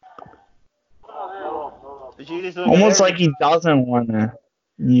 Vegeta's doing Almost like he doesn't want to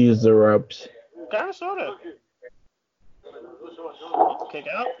use the ropes. Kind of, sort of. Kick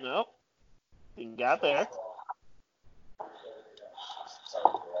out. Nope. He got there.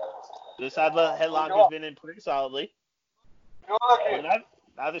 This side the headlock has been in pretty solidly.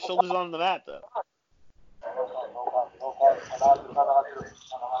 Now the shoulders on the mat, though.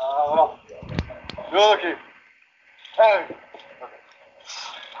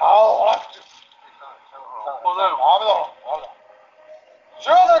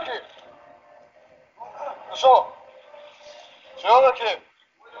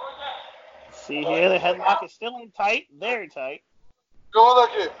 See here, the headlock is still in tight, very tight.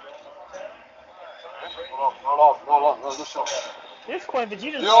 This point,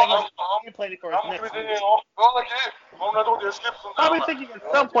 Vegeta's playing for his next move. Probably thinking at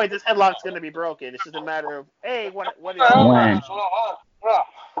some point this headlock's going to be broken. It's just a matter of A, what is When?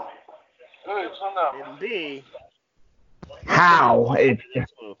 and B, How? and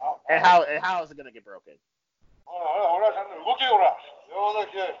how is it going to get broken?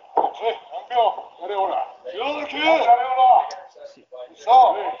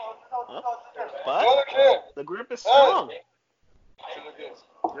 But the grip is strong.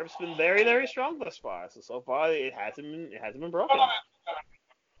 The grip's been very, very strong thus far. So far it hasn't been broken.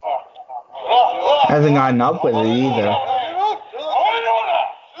 Hasn't gotten up with it either.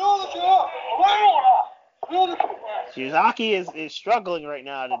 Shiozaki is struggling right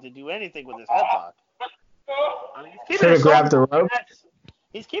now to do anything with his headlock. I mean, Should have grabbed the rope.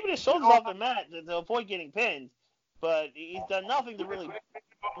 He's keeping his shoulders off the mat to avoid getting pinned, but he's done nothing to really,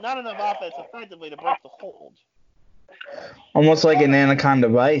 not enough offense effectively to break the hold. Almost like an anaconda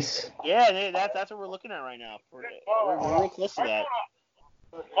vice. Yeah, that's what we're looking at right now. We're real close to that.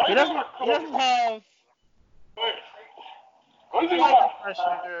 He doesn't have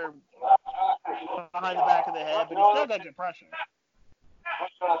pressure behind the back of the head, but he's still got good pressure.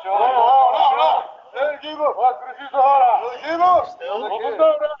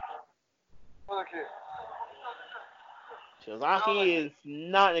 Shiozaki is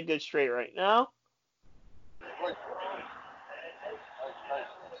not in a good straight right now.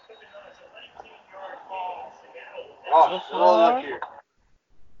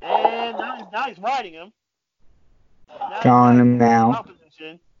 And now he's riding him. Calling him now.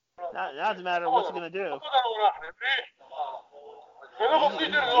 Now it's a matter of what's he going to do.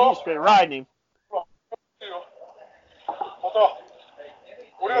 He's straight riding him.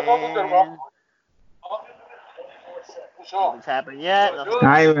 Nothing's happened yet.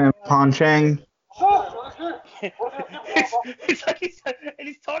 Not even punching. He's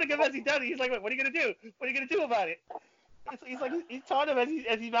taunting him as he does it. He's like, "What are you gonna do? What are you gonna do about it?" He's taunting him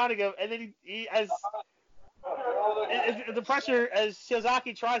as he's mounting him, and then he as the pressure as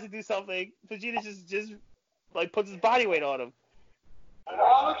Shiozaki tries to do something, Vegeta just like puts his body weight on him.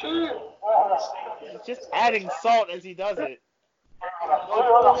 He's just adding salt as he does it.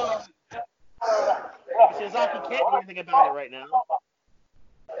 Shiozaki can't do anything about it right now.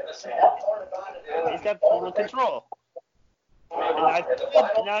 He's got total control.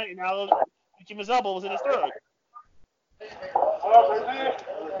 And now Uchimazawa was in his throat.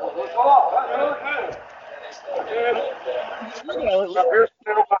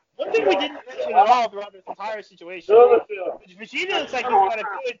 One thing we didn't mention at all throughout this entire situation, Vegeta looks like he's got a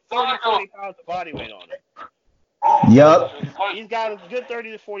good 30-40 pounds of body weight on him. Yup. He's got a good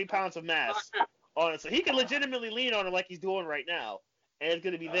 30 to 40 pounds of mass on it, so he can legitimately lean on him like he's doing right now, and it's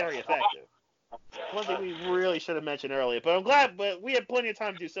going to be very effective. One thing we really should have mentioned earlier, but I'm glad. But we had plenty of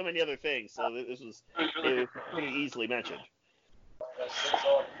time to do so many other things, so it was pretty easily mentioned.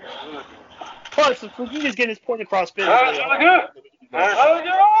 Plus, if Vegeta's getting his point across physically.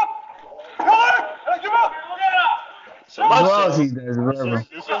 So much so,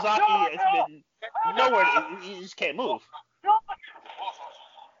 Shiozaki has been nowhere. He just can't move.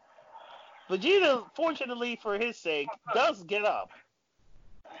 Vegeta, fortunately for his sake, does get up.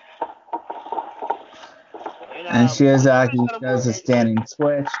 And Shiozaki does a standing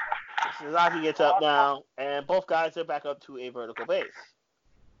switch. Shiozaki gets up now, and both guys are back up to a vertical base.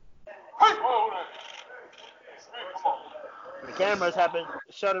 The cameras have been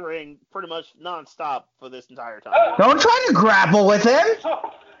shuddering pretty much non-stop for this entire time. Don't try to grapple with him,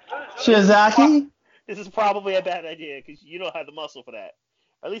 Shiozaki. This is probably a bad idea, because you don't have the muscle for that.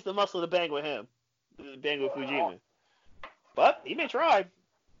 At least the muscle to bang with him. Bang with Fujima. But he may try.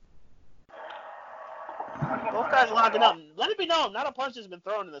 Both guys are locking up. Let it be known, not a punch has been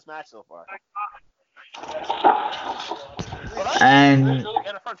thrown in this match so far. And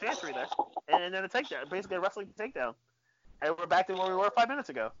got a front transfer there. And then a takedown. Basically a wrestling takedown. And we're back to where we were 5 minutes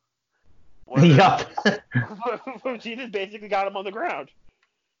ago. Yup. Vegeta's basically got him on the ground.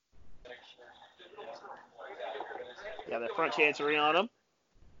 Yeah, that front chancery on him.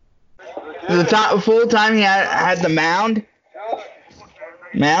 The full time he had the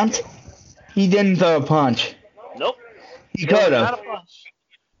mount, he didn't throw a punch. Nope. He could Not have. a punch.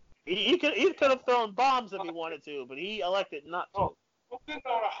 He could have thrown bombs if he wanted to, but he elected not to.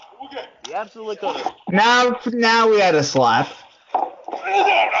 He absolutely could have. Now we had a slap.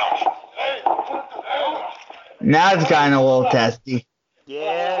 Now it's kind of a little testy.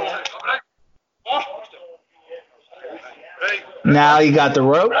 Yeah. Now you got the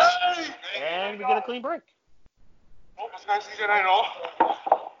ropes. And we get a clean break.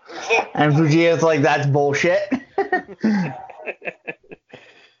 And Fujita's like, that's bullshit.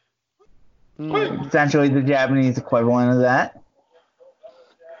 Essentially the Japanese equivalent of that.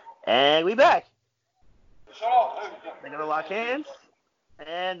 And we back. They're gonna lock hands.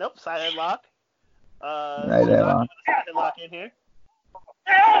 And nope, side headlock. Side headlock. Side headlock in here.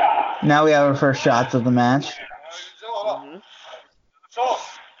 Now we have our first shots of the match. Mm-hmm.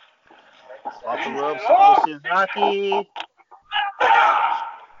 Off the ropes, Suzuki.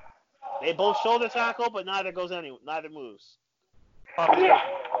 They both shoulder tackle, but neither moves.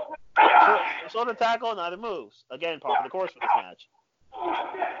 Shoulder tackle, neither moves. Again, part of the course for this match.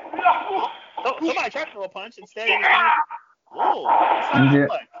 Oh, somebody tried to throw a punch instead. Whoa,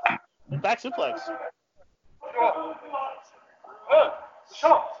 back suplex.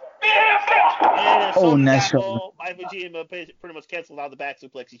 And nice tackle by Vegeta pretty much canceled out the back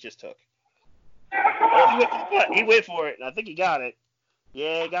suplex he just took. He went for it, and I think he got it.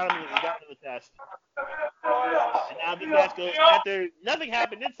 Yeah, he got him in the chest. And now this match goes after nothing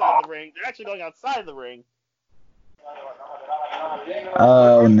happened inside the ring. They're actually going outside of the ring.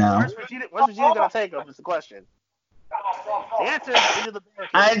 Oh no. Where's Vegeta going to take him is the question. The answer is into the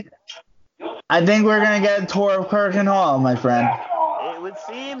barricade. I think we're going to get a tour of Korakuen Hall, my friend. It would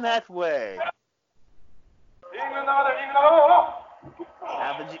seem that way.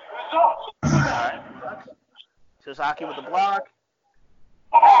 Now Vegeta. Alright. Sasaki with the block.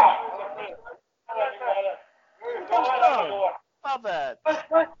 Love that.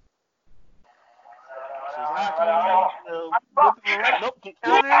 Sasaki, nope, get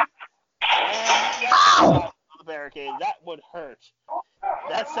countered. And on the barricade. That would hurt.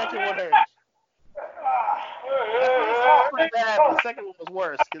 That second would hurt. That first one was pretty bad, but the second one was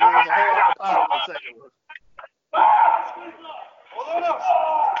worse, because there was a whole lot of power in the second one.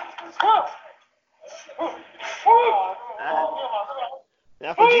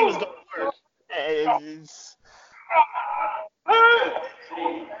 Now Fujima's going to work.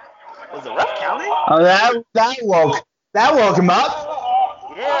 Was the ref counting? Oh, that woke him up.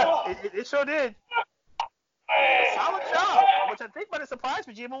 Yeah, it sure did. A solid job, which I think might have surprised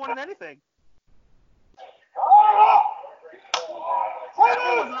Vegeta more than anything. That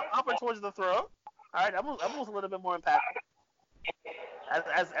one was upward towards the throat. All right, that was a little bit more impactful.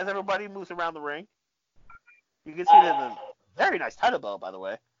 As everybody moves around the ring, you can see the very nice title belt, by the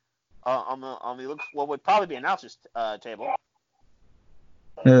way, on the looks what would probably be announcer's table.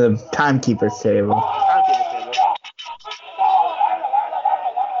 The timekeeper's table.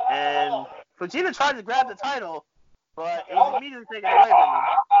 And Fujita tried to grab the title, but it was immediately taken away from him.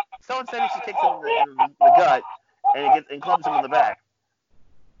 Someone said she kicks him in the gut and clubs him in the back.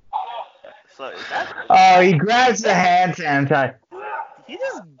 So is that? Oh, he grabs the hand sanitizer. He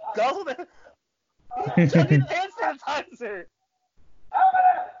just guzzled it. He's chugging hand sanitizer.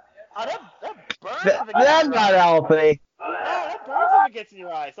 Oh, that burns. That's not healthy. No, that burns if it gets in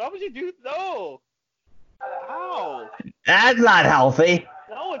your eye. So how would you do? No. Ow. That's not healthy.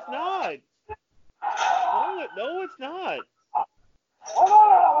 No, it's not. No, it's not.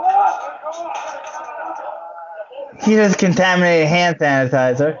 He just contaminated hand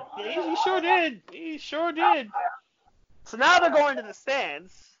sanitizer. Yeah, he sure did. He sure did. So now they're going to the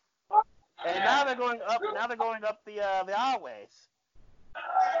stands, and now they're going up. Now they're going up the aisleways.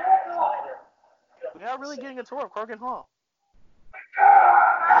 We are really getting a tour of Korakuen Hall.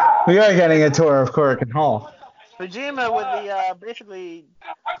 We are getting a tour of Korakuen Hall. Fujima with the basically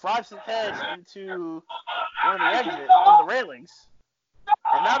drives his head into one of the exits, one of the railings.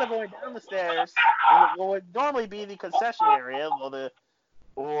 And now they're going down the stairs in what would normally be the concession area,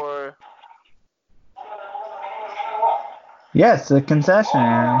 Yes, the concession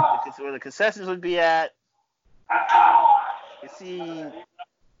area. Where the concessions would be at. You see the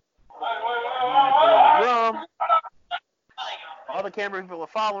room. All the camera people are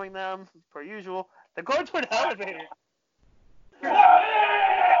following them, per usual. They're going to an elevator. They're in an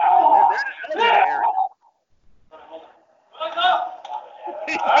elevator area.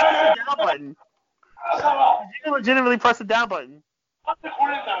 the down button. Vegeta legitimately pressed the down button.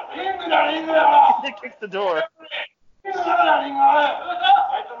 He kicks the door.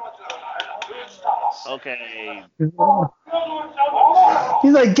 Okay.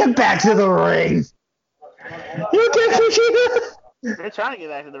 He's like, get back to the ring. You get Vegeta. They're trying to get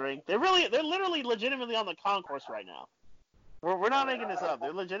back to the ring. They're literally legitimately on the concourse right now. We're not making this up.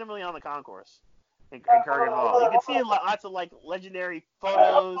 They're legitimately on the concourse in Kurgan Hall. You can see lots of like legendary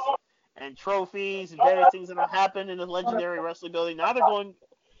photos and trophies and various things that have happened in the legendary wrestling building. Now they're going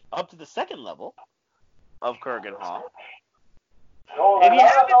up to the second level of Kurgan Hall. If you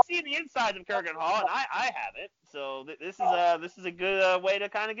haven't seen the inside of Kurgan Hall, and I haven't, so this is a good way to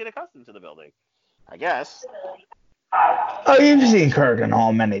kind of get accustomed to the building, I guess. Oh, you've seen Kurgan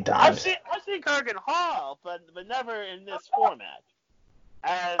Hall many times. I've seen Kurgan Hall, but never in this format.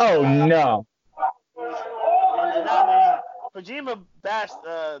 And, no. And now Kojima bashed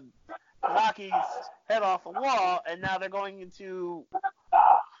Naki's head off a wall, and now they're going into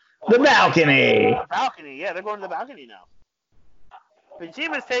The balcony. The balcony, yeah, they're going to the balcony now.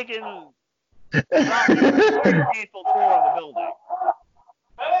 Kojima's taking a very painful tour of the building.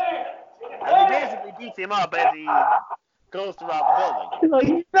 And he basically beats him up as he goes throughout the building. He's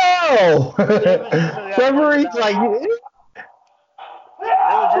like, no! Referee's like,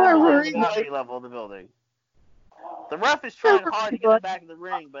 Referee's like, level of the building. The ref is trying hard to get him back in the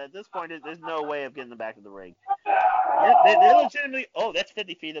ring, but at this point, there's no way of getting him back in the ring. They're legitimately. Oh, that's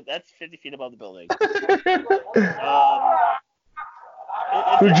 50 feet. That's 50 feet above the building.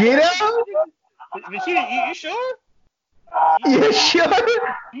 Vegeta? Vegeta, you sure? You sure?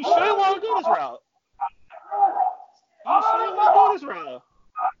 You sure you want to do this route? You sure you want to do this route?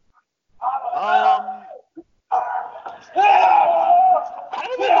 How do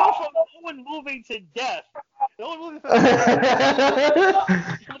we go from no one moving to death? No one moving to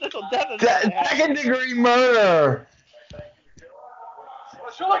death. Second degree murder.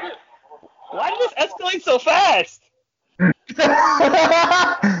 Why did this escalate so fast?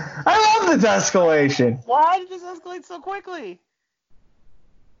 I love this escalation. Why did this escalate so quickly?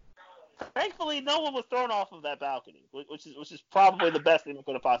 Thankfully, no one was thrown off of that balcony, which is probably the best thing that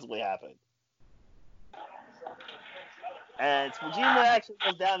could have possibly happened. And Fujima actually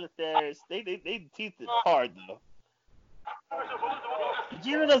goes down the stairs. They teeth it hard though.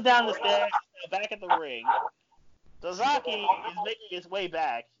 Fujima goes down the stairs, back at the ring. Sasaki is making his way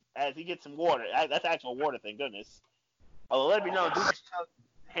back as he gets some water. That's actual water, thank goodness. Although let it be known, Dude just chugged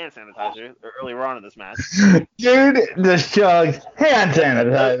hand sanitizer earlier on in this match. Dude just chugged hand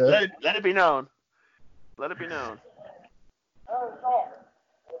sanitizer. Let it be known. Let it be known.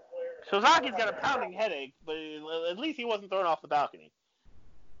 Sasaki's got a pounding headache, but at least he wasn't thrown off the balcony.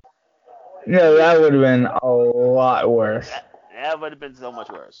 No, that would have been a lot worse. That would have been so much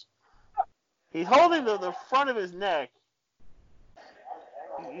worse. He's holding the front of his neck.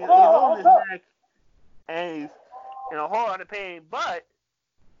 He's holding his neck, and he's in a whole lot of pain, but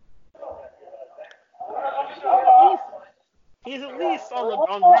he's at least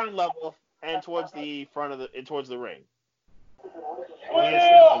on ground level and towards the front of towards the ring.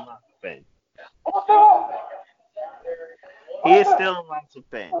 He is still in lots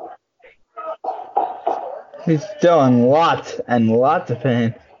of pain. He's still in lots and lots of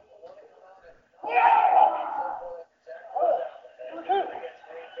pain.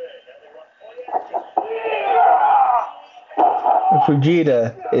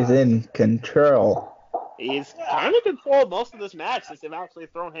 Fujita is in control. He's kind of controlled most of this match since they've actually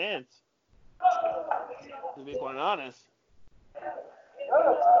thrown hands. To be quite honest.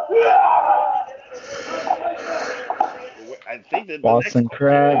 I think that Boston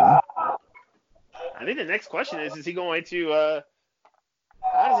Crab. I think the next question is he going to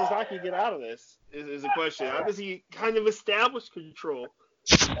how does Sasaki get out of this? Is the question. How does he kind of establish control?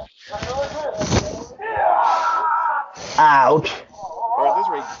 Ouch. Or at this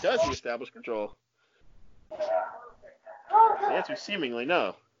rate, does he establish control? The answer is seemingly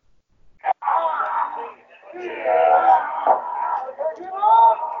no.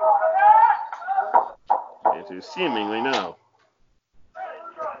 The answer is seemingly no.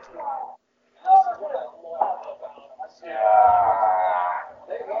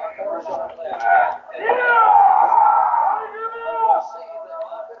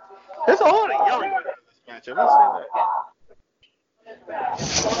 There's a whole lot of yelling in this match. I will say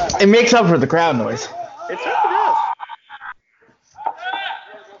that. It makes up for the crowd noise. It certainly does.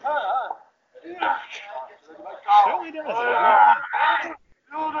 Certainly does.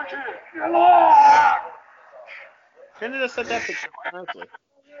 Couldn't have said that picture correctly.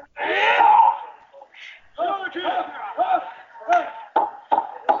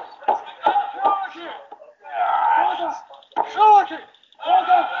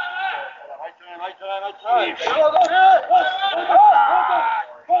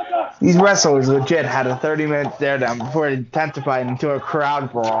 These wrestlers legit had a 30-minute stare down before it intensified into a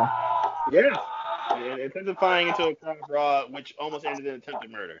crowd brawl. Yeah. Intensifying into a crowd brawl, which almost ended in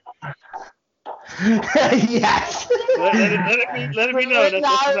attempted murder. Yes. Let it be known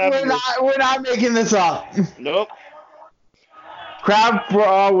we're not making this up. Nope. Crowd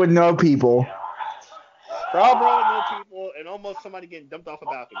brawl with no people. Crowd brawl with no people, and almost somebody getting dumped off a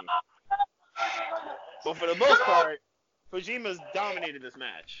balcony. But for the most part, Fujima's dominated this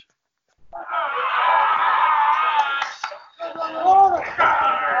match.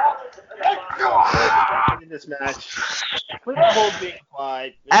 In this match, holds being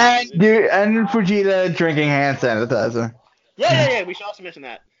applied. And Fujita drinking hand sanitizer. Yeah. We should also mention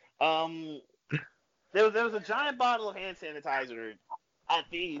that. There was a giant bottle of hand sanitizer at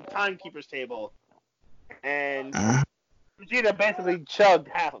the timekeeper's table, and Fujita basically chugged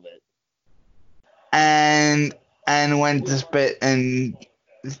half of it. And went to spit in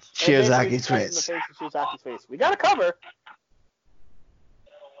Shiozaki's face. We got a cover.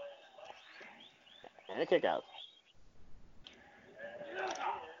 And a kick out.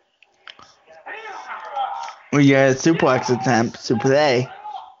 We get a suplex attempt, Super A.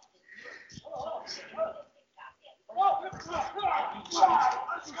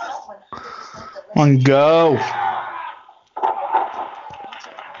 On go.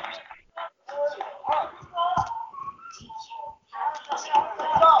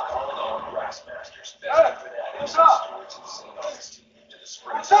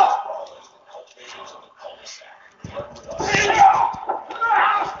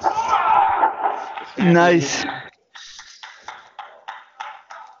 Nice.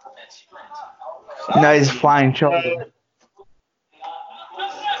 Nice flying shoulder.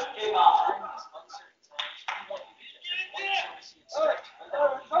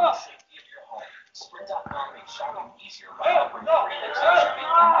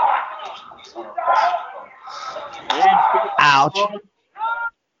 Ouch.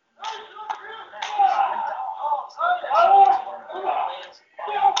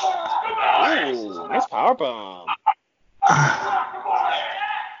 Ooh, nice powerbomb.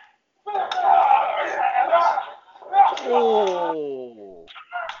 Ooh.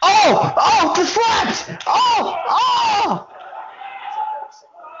 Oh, deflect! Oh!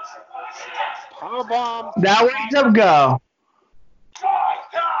 Powerbomb. That way to go.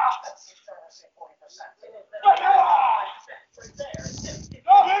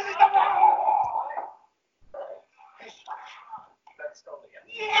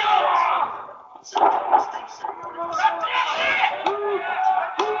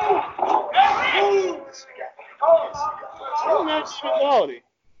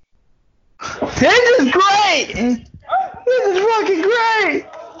 This is great! This is fucking great!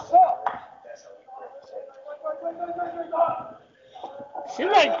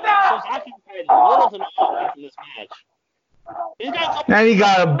 Seems like Sasaki had little to no offense in this match. Then he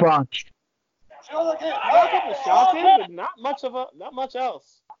got a bunch. He got a couple shots in, but not much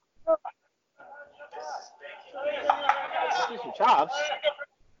else. Just some chops.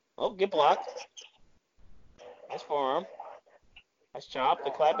 Oh, get blocked. Nice forearm. Nice chop.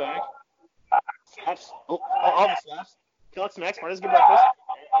 The clap back. Slaps. Oh, all the slaps. Killed some next. Martin's good breakfast.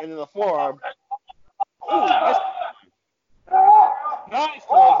 And then the forearm. Ooh, nice. Nice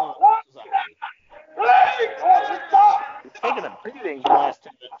forearm. He's taking a beating the last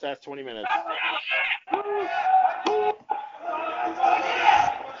 20 minutes.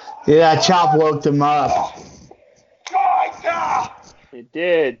 Yeah, that chop woke him up. It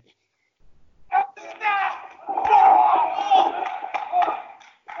did.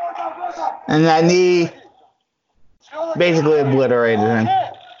 And that knee basically obliterated him.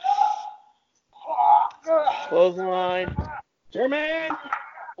 Clothesline. German!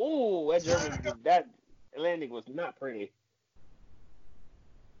 Ooh, that landing was not pretty.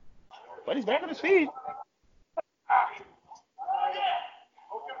 But he's back on his feet.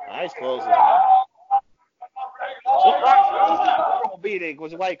 Nice clothesline. Beating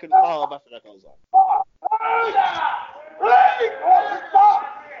was why he couldn't follow up after that clothesline.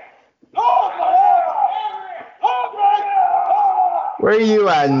 Where are you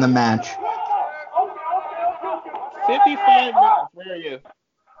at in the match? 55 minutes. Where are you?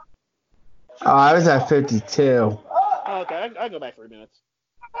 Oh, I was at 52. Oh, okay, I'll go back 3 minutes.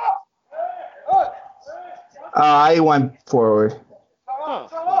 I went forward. Oh,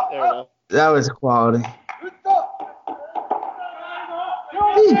 there we go. That was quality.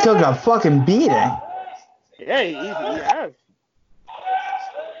 He took a fucking beating. Yeah, he has.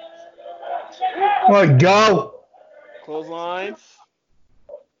 Well, go. Clotheslines.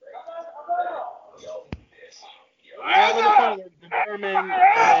 Well, they're trying to determine.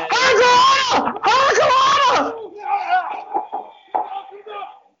 Hurricanrana! Hurricanrana!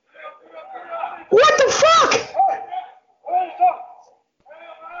 What the fuck?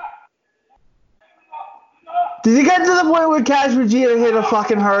 Did you get to the point where Cash Vegeta hit a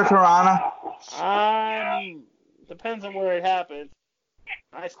fucking Hurricanrana? Depends on where it happens.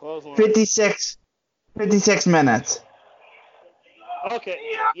 Nice clothesline. 56 minutes. Okay,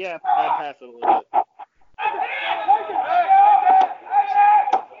 yeah, I passed it a little bit.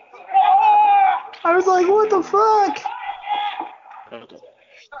 I was like, what the fuck? Okay.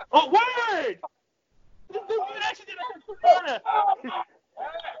 Oh, word! It actually did a Hurricanrana.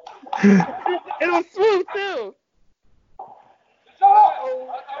 It was smooth too.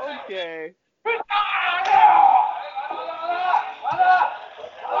 Oh, okay.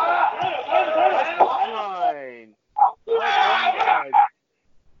 Line.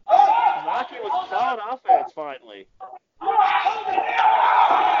 Maki was solid offense finally.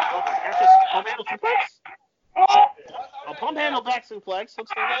 After pump handle suplex? A pump handle back suplex,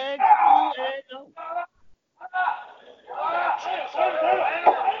 hooks the leg, and no.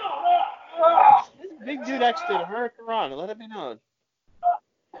 This big dude actually did a Hurricanrana, let it be known.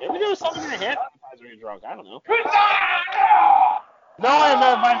 Maybe there was something in the hand sanitizer when you're drunk, I don't know. No, I'm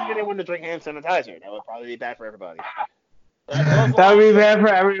not advising anyone to drink hand sanitizer. That would probably be bad for everybody. That would be bad for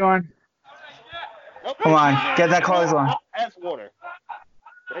everyone. Nope, Come on, get that clothesline. As water.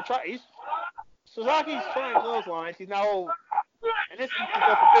 Suzuki's trying clotheslines. He's now an instant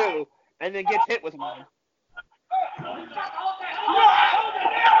for two, and then gets hit with one.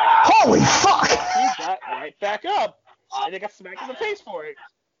 Holy fuck! He got right back up, and they got smacked in the face for it.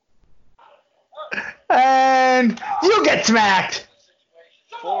 And you get smacked.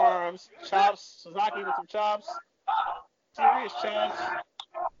 Forearms, chops, Suzuki with some chops. Serious chops.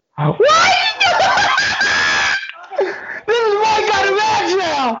 What? This is my kind of match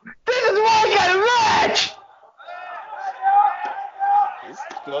now! This is my kind of match! He's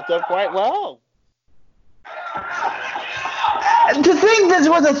built up quite well. To think this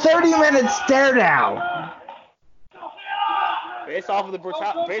was a 30-minute stare down. Based off of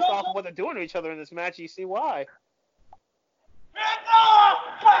what they're doing to each other in this match, you see why.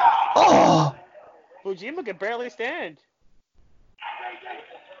 Oh! Fujima could barely stand.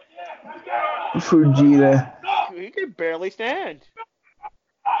 Fujita. He could barely stand.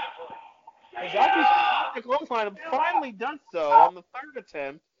 Suzuki's clothesline finally done so on the third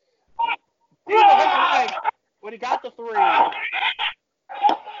attempt. He was leg when he got the three.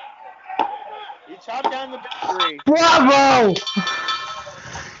 He chopped down the big three. Bravo!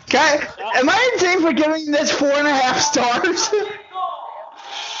 Okay, am I insane for giving this 4.5 stars?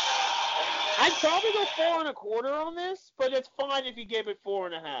 I'd probably go 4.25 on this, but it's fine if you gave it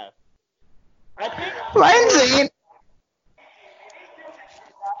 4.5. I think. Am I insane?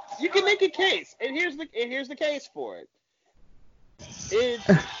 You can make a case, and here's the case for it. It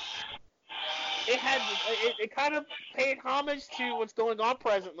kind of paid homage to what's going on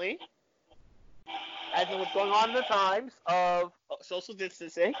presently, as in what's going on in the times of social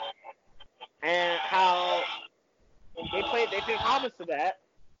distancing, and how they paid homage to that.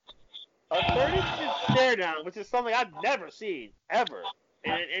 A 30-minute stare down, which is something I've never seen ever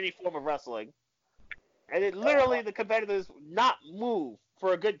in any form of wrestling, and it literally the competitors not move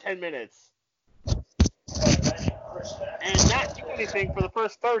for a good 10 minutes, and not do anything for the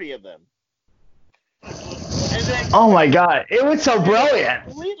first 30 of them. And then, Oh my god, it was so brilliant.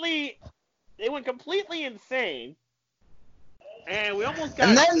 They went completely insane, and we almost got.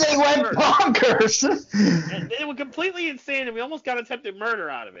 And then they went bonkers. And they went completely insane, and we almost got attempted murder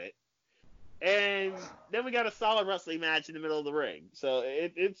out of it. And then we got a solid wrestling match in the middle of the ring. So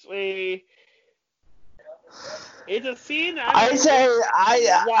it's a scene. I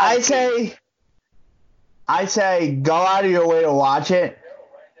say, go out of your way to watch it.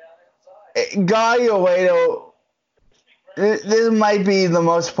 Go out of your way to. This might be the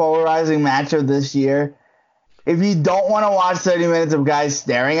most polarizing match of this year. If you don't want to watch 30 minutes of guys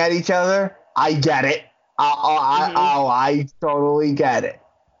staring at each other, I get it. I totally get it.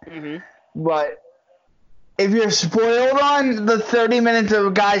 Mm-hmm. But if you're spoiled on the 30 minutes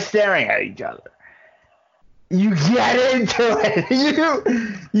of guys staring at each other, you get into it.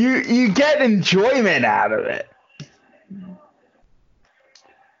 You get enjoyment out of it.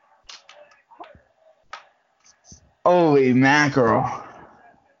 Holy mackerel.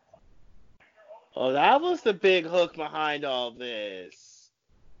 Oh, that was the big hook behind all this.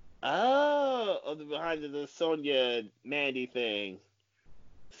 Behind the Sonya Mandy thing.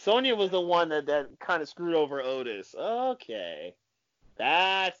 Sonya was the one that kind of screwed over Otis. Okay.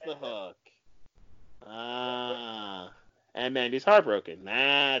 That's the hook. And Mandy's heartbroken.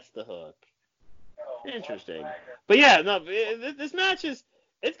 That's the hook. Interesting. But yeah, no, this match it's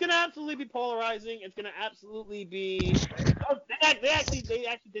gonna absolutely be polarizing. It's gonna absolutely be. Oh, they actually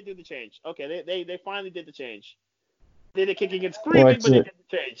did do the change. Okay, they finally did the change. They did kicking and screaming, but they did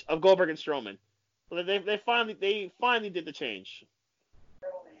the change of Goldberg and Strowman. So they finally did the change.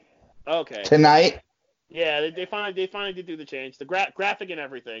 Okay. Tonight? Yeah, they finally did do the change. The graphic and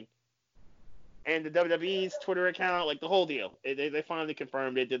everything. And the WWE's Twitter account, like the whole deal. They finally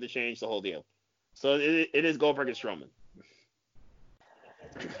confirmed they did the change, the whole deal. So it is Goldberg and Strowman.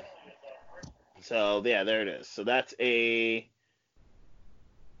 So yeah, there it is. So that's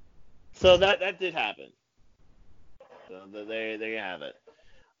So that did happen. So there you have it.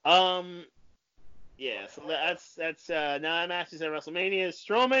 Yeah. So that's now matches at WrestleMania.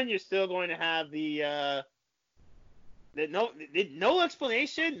 Strowman, you're still going to have the no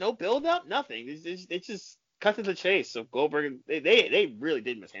explanation, no build up, nothing. It's just cut to the chase. So Goldberg, they really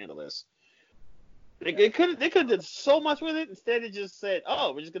did mishandle this. They could have done so much with it. Instead, they just said,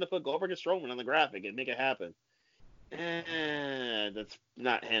 "Oh, we're just gonna put Goldberg and Strowman on the graphic and make it happen." That's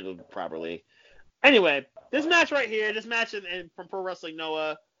not handled properly. Anyway, this match right here, from Pro Wrestling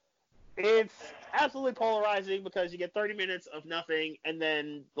Noah, it's absolutely polarizing because you get 30 minutes of nothing and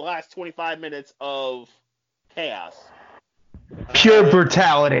then the last 25 minutes of chaos. Pure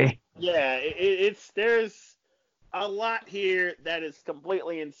brutality. Yeah, there's a lot here that is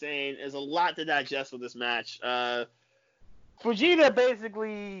completely insane. There's a lot to digest with this match. Fujita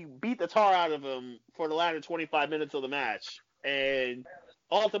basically beat the tar out of him for the latter 25 minutes of the match and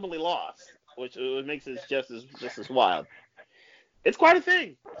ultimately lost, which makes it just as wild. It's quite a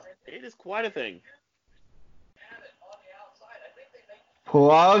thing. It is quite a thing.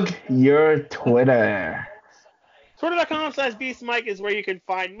 Plug your Twitter. Twitter.com/BeastMike is where you can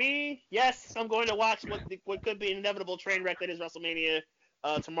find me. Yes, I'm going to watch what could be an inevitable train wreck that is WrestleMania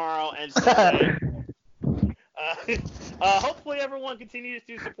tomorrow and Sunday. Hopefully everyone continues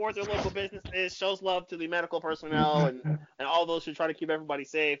to support their local businesses, shows love to the medical personnel and all those who try to keep everybody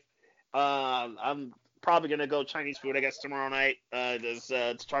safe. I'm probably going to go Chinese food, I guess, tomorrow night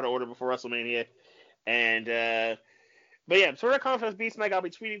to try to order before WrestleMania. And but yeah, Twitter.com/BeastMike. I'll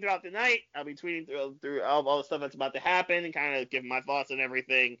be tweeting throughout the night. I'll be tweeting through all the stuff that's about to happen and kind of giving my thoughts and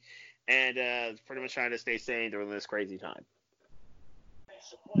everything. And pretty much trying to stay sane during this crazy time.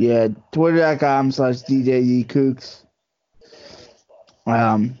 Yeah, Twitter.com/DJDCooks.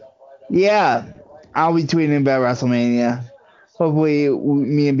 Yeah, I'll be tweeting about WrestleMania. Hopefully,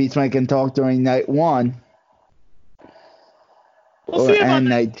 me and BeastMike can talk during night one. We'll see about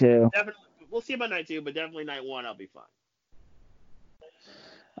night two. We'll see about night two, but definitely night one, I'll be fine.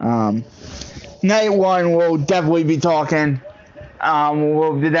 Night one, we'll definitely be talking.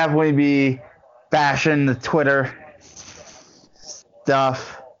 We'll definitely be bashing the Twitter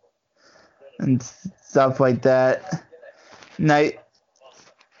stuff and stuff like that. Night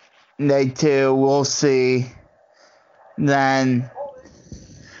two, we'll see. Then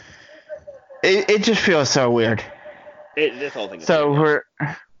it just feels so weird. This whole thing is so weird.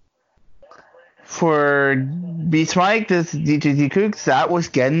 For BeastMike, this is DJ Cooks. That was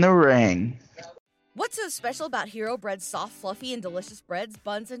Get in the Ring. What's so special about Hero Bread's soft, fluffy, and delicious breads,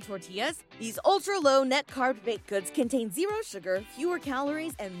 buns, and tortillas? These ultra-low net-carb baked goods contain zero sugar, fewer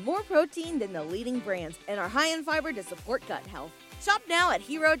calories, and more protein than the leading brands, and are high in fiber to support gut health. Shop now at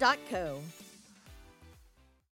Hero.co.